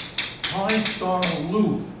plus pi star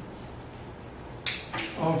loop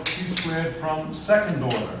of q squared from second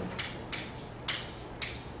order.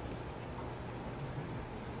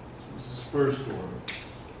 This is first order.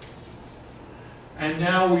 And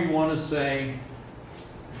now we want to say,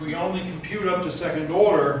 if we only compute up to second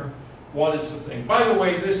order, what is the thing? By the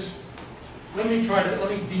way, this, let me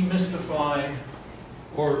demystify,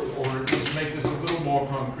 or at least make this a little more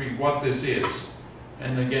concrete, what this is.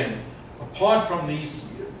 And again, apart from these,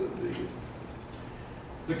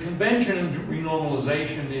 the convention in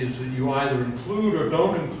renormalization is that you either include or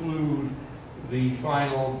don't include the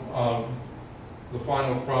final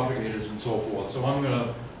propagators and so forth. So I'm going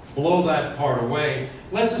to blow that part away.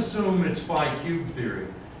 Let's assume it's phi cube theory,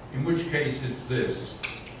 in which case it's this.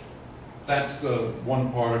 That's the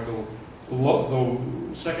one particle,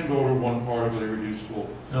 the second order one particle irreducible.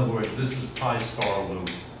 In other words, this is pi star loop.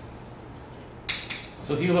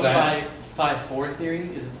 So if you have a phi 4 theory,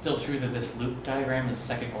 is it still true that this loop diagram is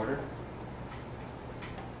second order?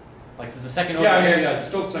 Like, does the second order? Yeah, it's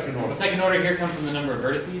still second Does order. the second order here come from the number of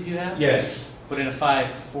vertices you have? Yes. But in a phi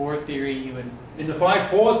 4 theory, you would. In the phi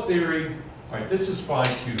 4 theory, all right, this is phi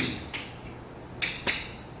cube.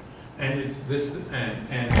 and it's this, and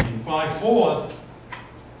in 5/4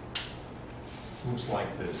 looks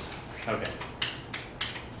like this. Okay.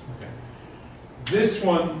 Okay. This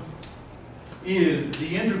one is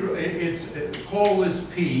the integral, it's, call this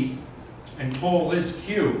P and call this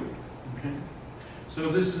Q. Okay? So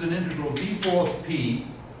this is an integral d4 P.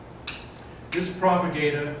 This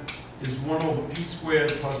propagator is 1 over P squared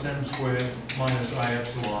plus M squared minus I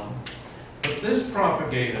epsilon. But this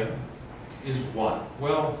propagator is what?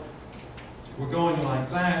 Well, we're going like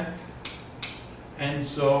that, and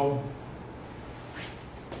so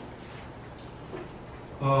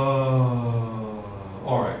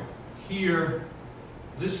all right, here,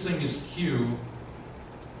 this thing is Q,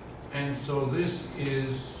 and so this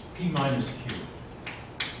is P minus Q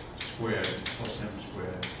squared plus M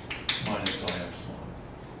squared minus I epsilon.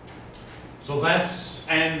 So that's,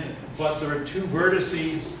 but there are 2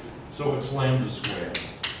 vertices, so it's lambda squared.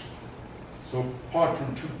 So apart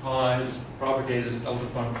from 2 pi's, propagators, delta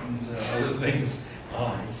functions, and other things,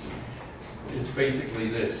 i's, it's basically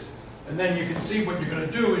this. And then you can see what you're going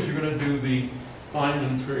to do is you're going to do the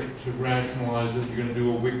Feynman trick to rationalize it. You're going to do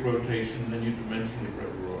a Wick rotation, and then you dimensionally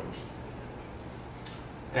rotoroids.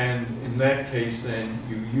 And in that case, then,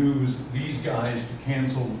 you use these guys to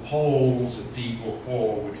cancel the poles at d equal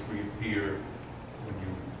 4, which reappear when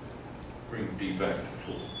you bring d back to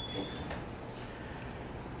 4. Okay.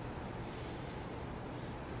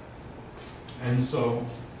 And so,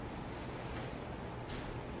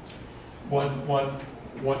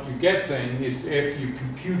 what you get then is after you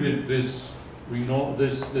computed this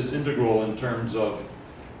this integral in terms of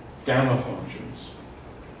gamma functions,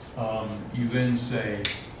 you then say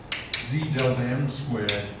z delta m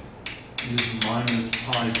squared is minus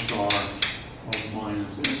pi star of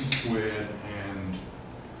minus m squared and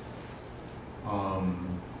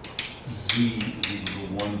z is equal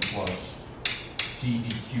to 1 plus d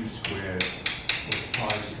dq squared of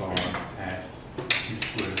pi star at q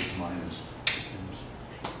squared is minus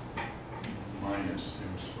m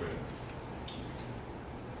squared.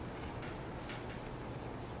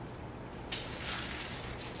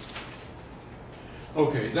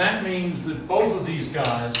 Okay, that means that both of these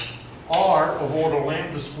guys are of order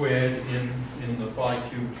lambda squared in the phi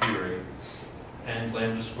cube theory and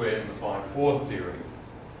lambda squared in the phi 4 theory.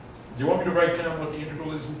 Do you want me to write down what the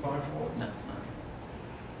integral is in phi 4? No,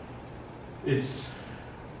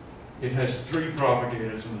 It has 3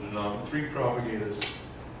 propagators in the denominator, 3 propagators,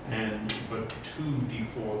 but 2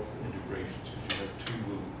 d4 integrations, because you have 2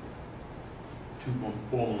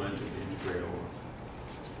 full momentum to integrate over.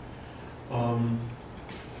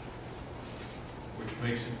 Which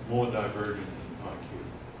makes it more divergent than phi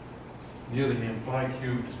cubed. On the other hand, phi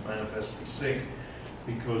cubed is manifestly sick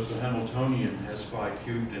because the Hamiltonian has phi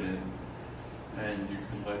cubed in it, and you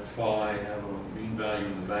can let phi have a mean value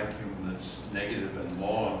in the vacuum that's negative and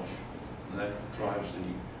large, and that drives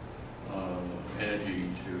the energy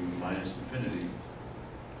to minus infinity.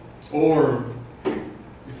 Or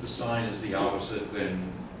if the sign is the opposite,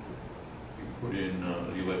 then you put in,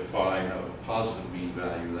 you let phi have a positive mean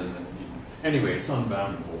value, then anyway, it's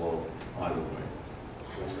unbounded below either way.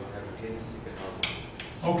 So we don't have a case, you can have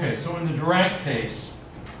Okay, so in the Dirac case,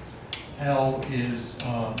 L is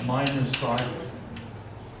minus psi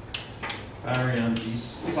baryon d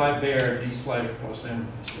psi bare d slash plus m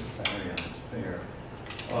baryon, it's bare,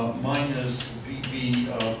 minus VB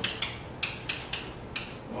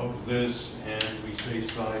of this, and we say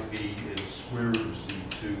psi b is square root of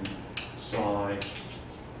z2 psi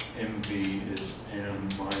mb is m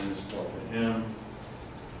minus delta m,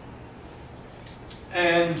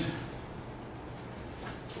 and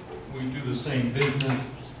we do the same business.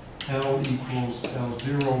 L equals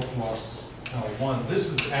L0 plus L1. This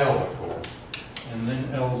is L, of course. And then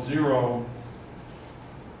L0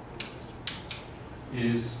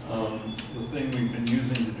 is the thing we've been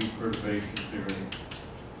using to do perturbation theory.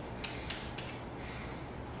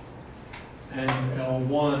 And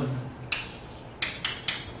L1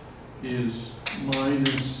 is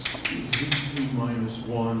minus Z2 minus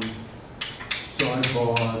 1 psi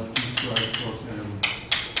bar d psi plus m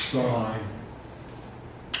psi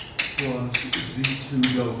plus Z2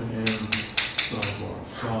 delta m psi bar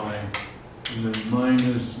psi, and then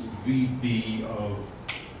minus VB of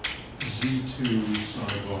Z2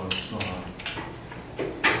 psi bar psi.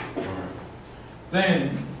 All right. Then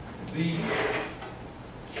the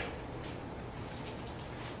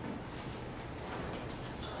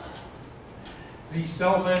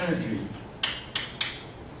self-energy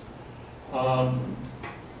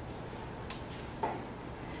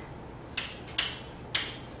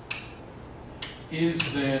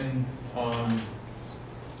is then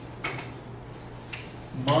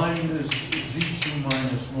minus Z2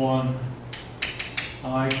 minus 1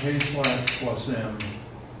 I k slash plus m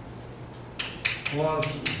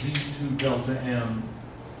plus Z2 delta m.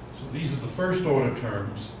 So these are the first order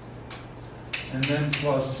terms. And then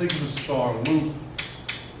plus sigma star loop.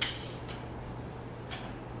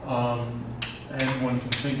 And one can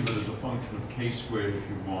think of it as a function of k squared if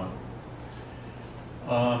you want.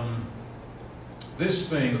 This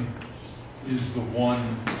thing is the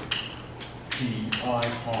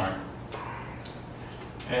 1pi part.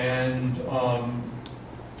 And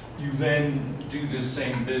you then do the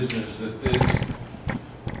same business that this.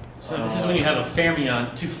 So this is when you have a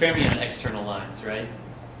fermion, two fermion external lines, right?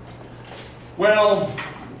 Well,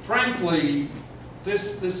 frankly,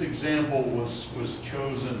 this example was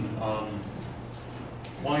chosen.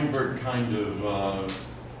 Weinberg kind of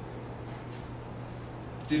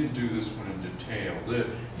didn't do this one in detail.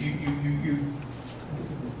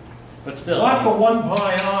 But still. What the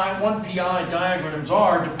 1pi diagrams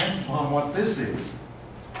are depends upon what this is.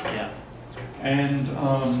 Yeah. And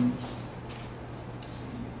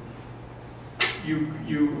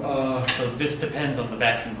So this depends on the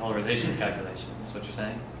vacuum polarization calculation, is what you're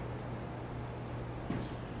saying?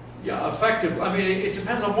 yeah, effective. I mean, it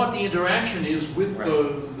depends on what the interaction is with Right.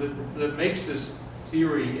 that makes this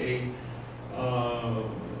theory an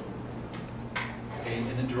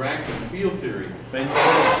interactive field theory. But in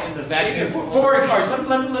the vacuum All polarization.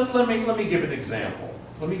 right, let me give an example.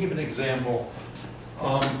 Let me give an example.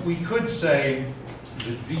 We could say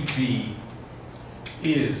that VB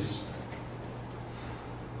is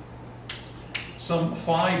some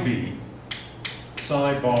phi b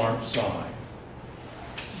psi bar psi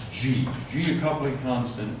g a coupling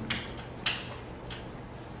constant,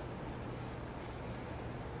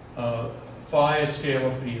 phi a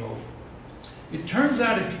scalar field. It turns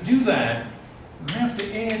out if you do that, you have to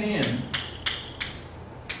add in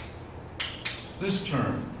this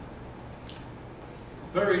term.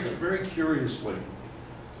 Very, very curiously,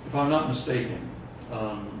 if I'm not mistaken.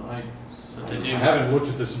 I haven't looked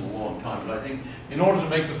at this in a long time, but I think in order to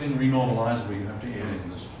make the thing renormalizable, you have to add in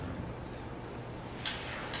this term.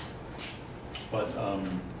 But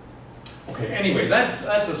okay. Anyway, that's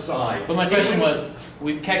aside. But my question was,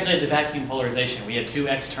 we calculated the vacuum polarization. We had two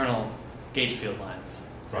external gauge field lines.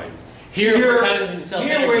 Right. Here we're calculating self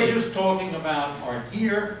Here we're energy. just talking about, or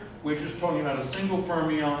here we're just talking about a single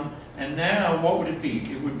fermion. And now, what would it be?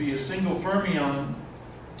 It would be a single fermion,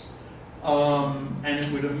 and it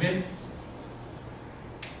would emit.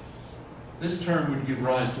 This term would give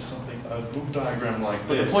rise to something, a loop diagram like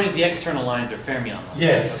But this. the point is the external lines are fermion lines.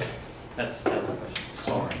 Yes. Okay. That was my question.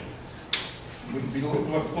 Sorry. Would be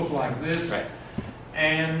look like this. Right.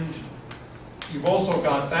 And you've also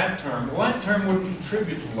got that term. Well, that term would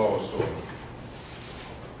contribute to lowest order.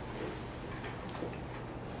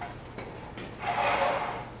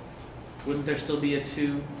 Wouldn't there still be a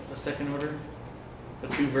second order? A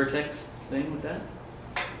two vertex thing with that?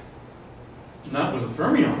 Not with a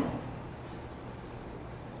fermion.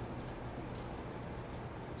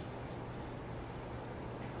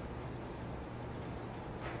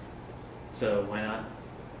 So why not?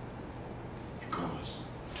 Because.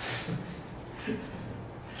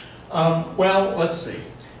 Well, let's see.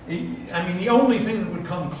 I mean, the only thing that would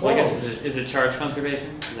come close. Well, I guess is it charge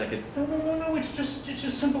conservation? Because I could. No. It's just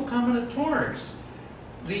simple combinatorics.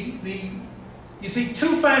 You see,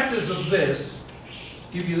 two factors of this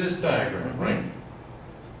give you this diagram, right?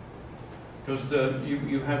 Because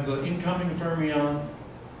you have the incoming fermion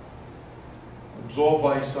absorbed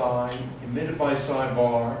by psi, emitted by psi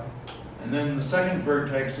bar, and then the second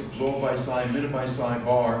vertex absorbed by psi, emitted by psi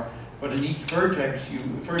bar. But in each vertex,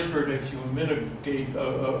 first vertex, you emit a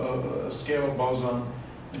scalar boson,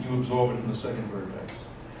 and you absorb it in the second vertex.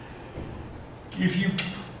 If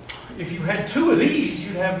you had two of these,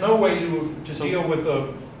 you'd have no way to deal with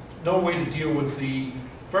the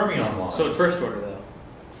fermion line. So at first order though,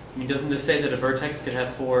 I mean, doesn't this say that a vertex could have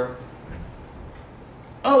four?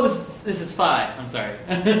 Oh, this is phi. I'm sorry,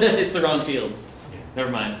 it's the wrong field. Never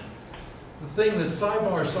mind. The thing that psi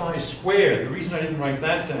bar psi squared, the reason I didn't write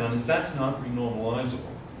that down is that's not renormalizable.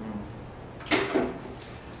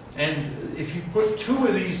 And if you put two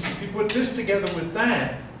of these, if you put this together with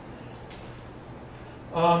that,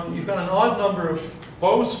 you've got an odd number of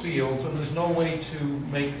Bose fields, and there's no way to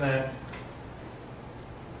make that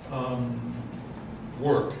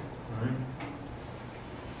work. Right?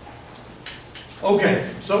 Okay,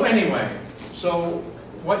 so anyway, so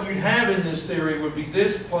what you'd have in this theory would be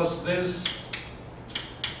this, plus,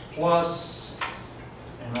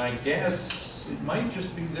 and I guess it might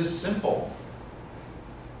just be this simple.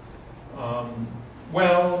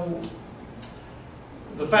 Well,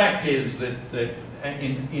 the fact is that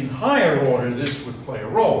in higher order, this would play a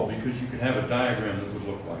role, because you could have a diagram that would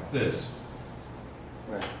look like this,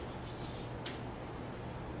 Right.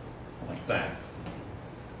 like that.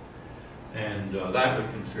 And that would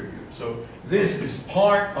contribute. So this is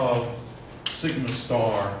part of sigma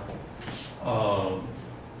star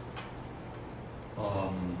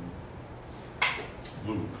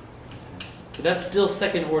loop. But that's still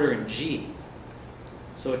second order in G.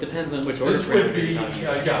 So it depends on which order This would parameter be, you're talking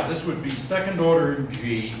about. yeah, this would be second order in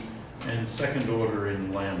G and second order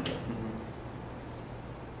in lambda.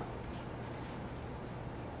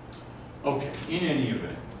 Okay, in any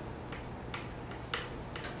event.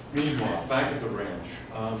 Meanwhile, back at the ranch.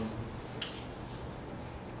 I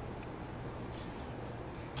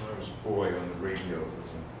was a boy on the radio,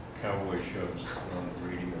 the cowboy shows on the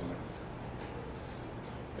radio.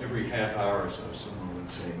 Every half hour or so, someone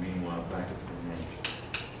would say, meanwhile, back at the ranch.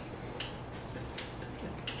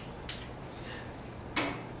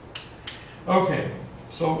 Okay,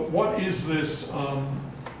 so what is this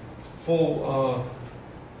full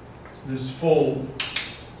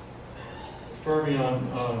fermion,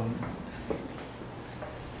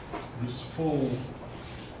 this full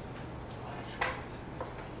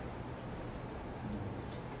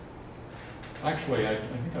actually, I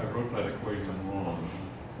think I wrote that equation wrong.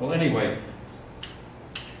 Well, anyway,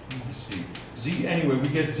 let me see. Z, anyway, we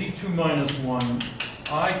get Z2 minus 1,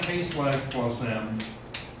 I k slash plus m,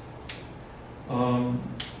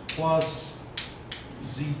 plus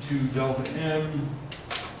Z2 delta m,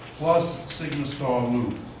 plus sigma star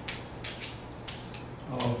loop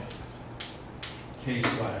of k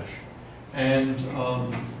slash. And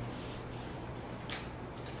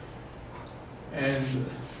the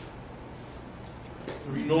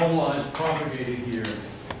renormalized propagator here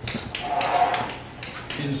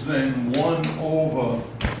is then 1 over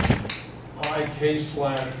I k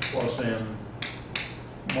slash plus m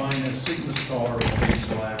minus sigma star of k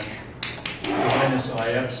slash minus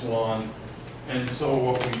I epsilon. And so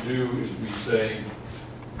what we do is we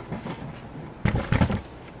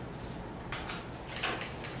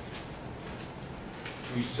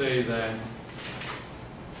say that,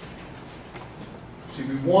 see,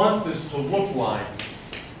 we want this to look like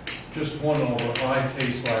just 1 over I k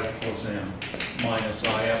slash plus m minus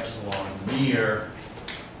I epsilon near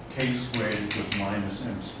k squared equals minus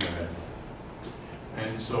m squared.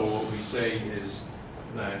 And so what we say is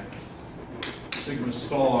that sigma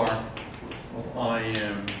star of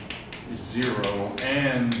im is 0,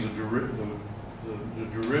 and the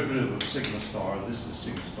derivative of sigma star, this is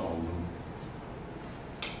sigma star loop.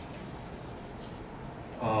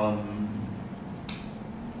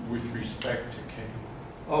 With respect to k.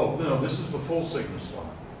 Oh, no, this is the full sigma star.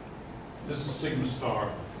 This is sigma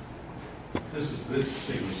star. This is this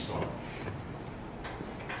sigma star.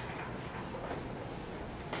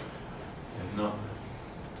 And not.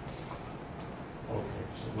 Okay,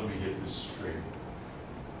 so let me get this straight.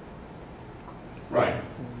 Right.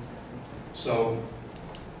 So,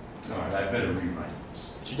 all right, I better rewrite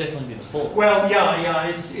this. It should definitely be the full. Well, yeah,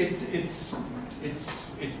 it's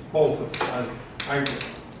both of them.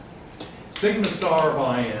 Sigma star of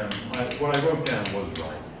IM, what I wrote down was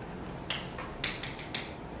right.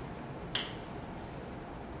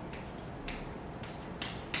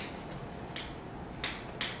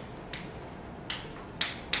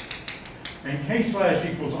 And k slash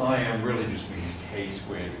equals IM really just means k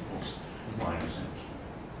squared equals minus m.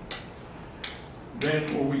 Then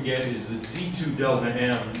what we get is that Z2 delta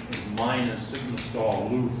m is minus sigma star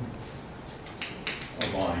loop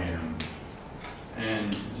of IM,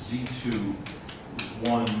 and Z2 is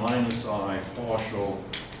 1 minus I partial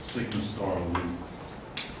sigma star loop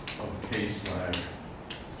of k slash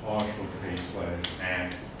partial k slash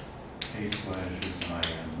and k slash is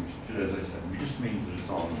IM, which, as I said, just means that it's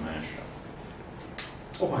all in the mashup.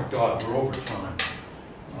 Oh my God, we're over time.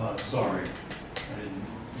 Sorry, I didn't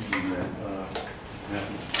do that.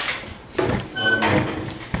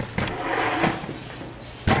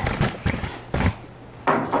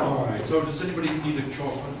 All right, so does anybody need a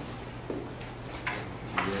chocolate?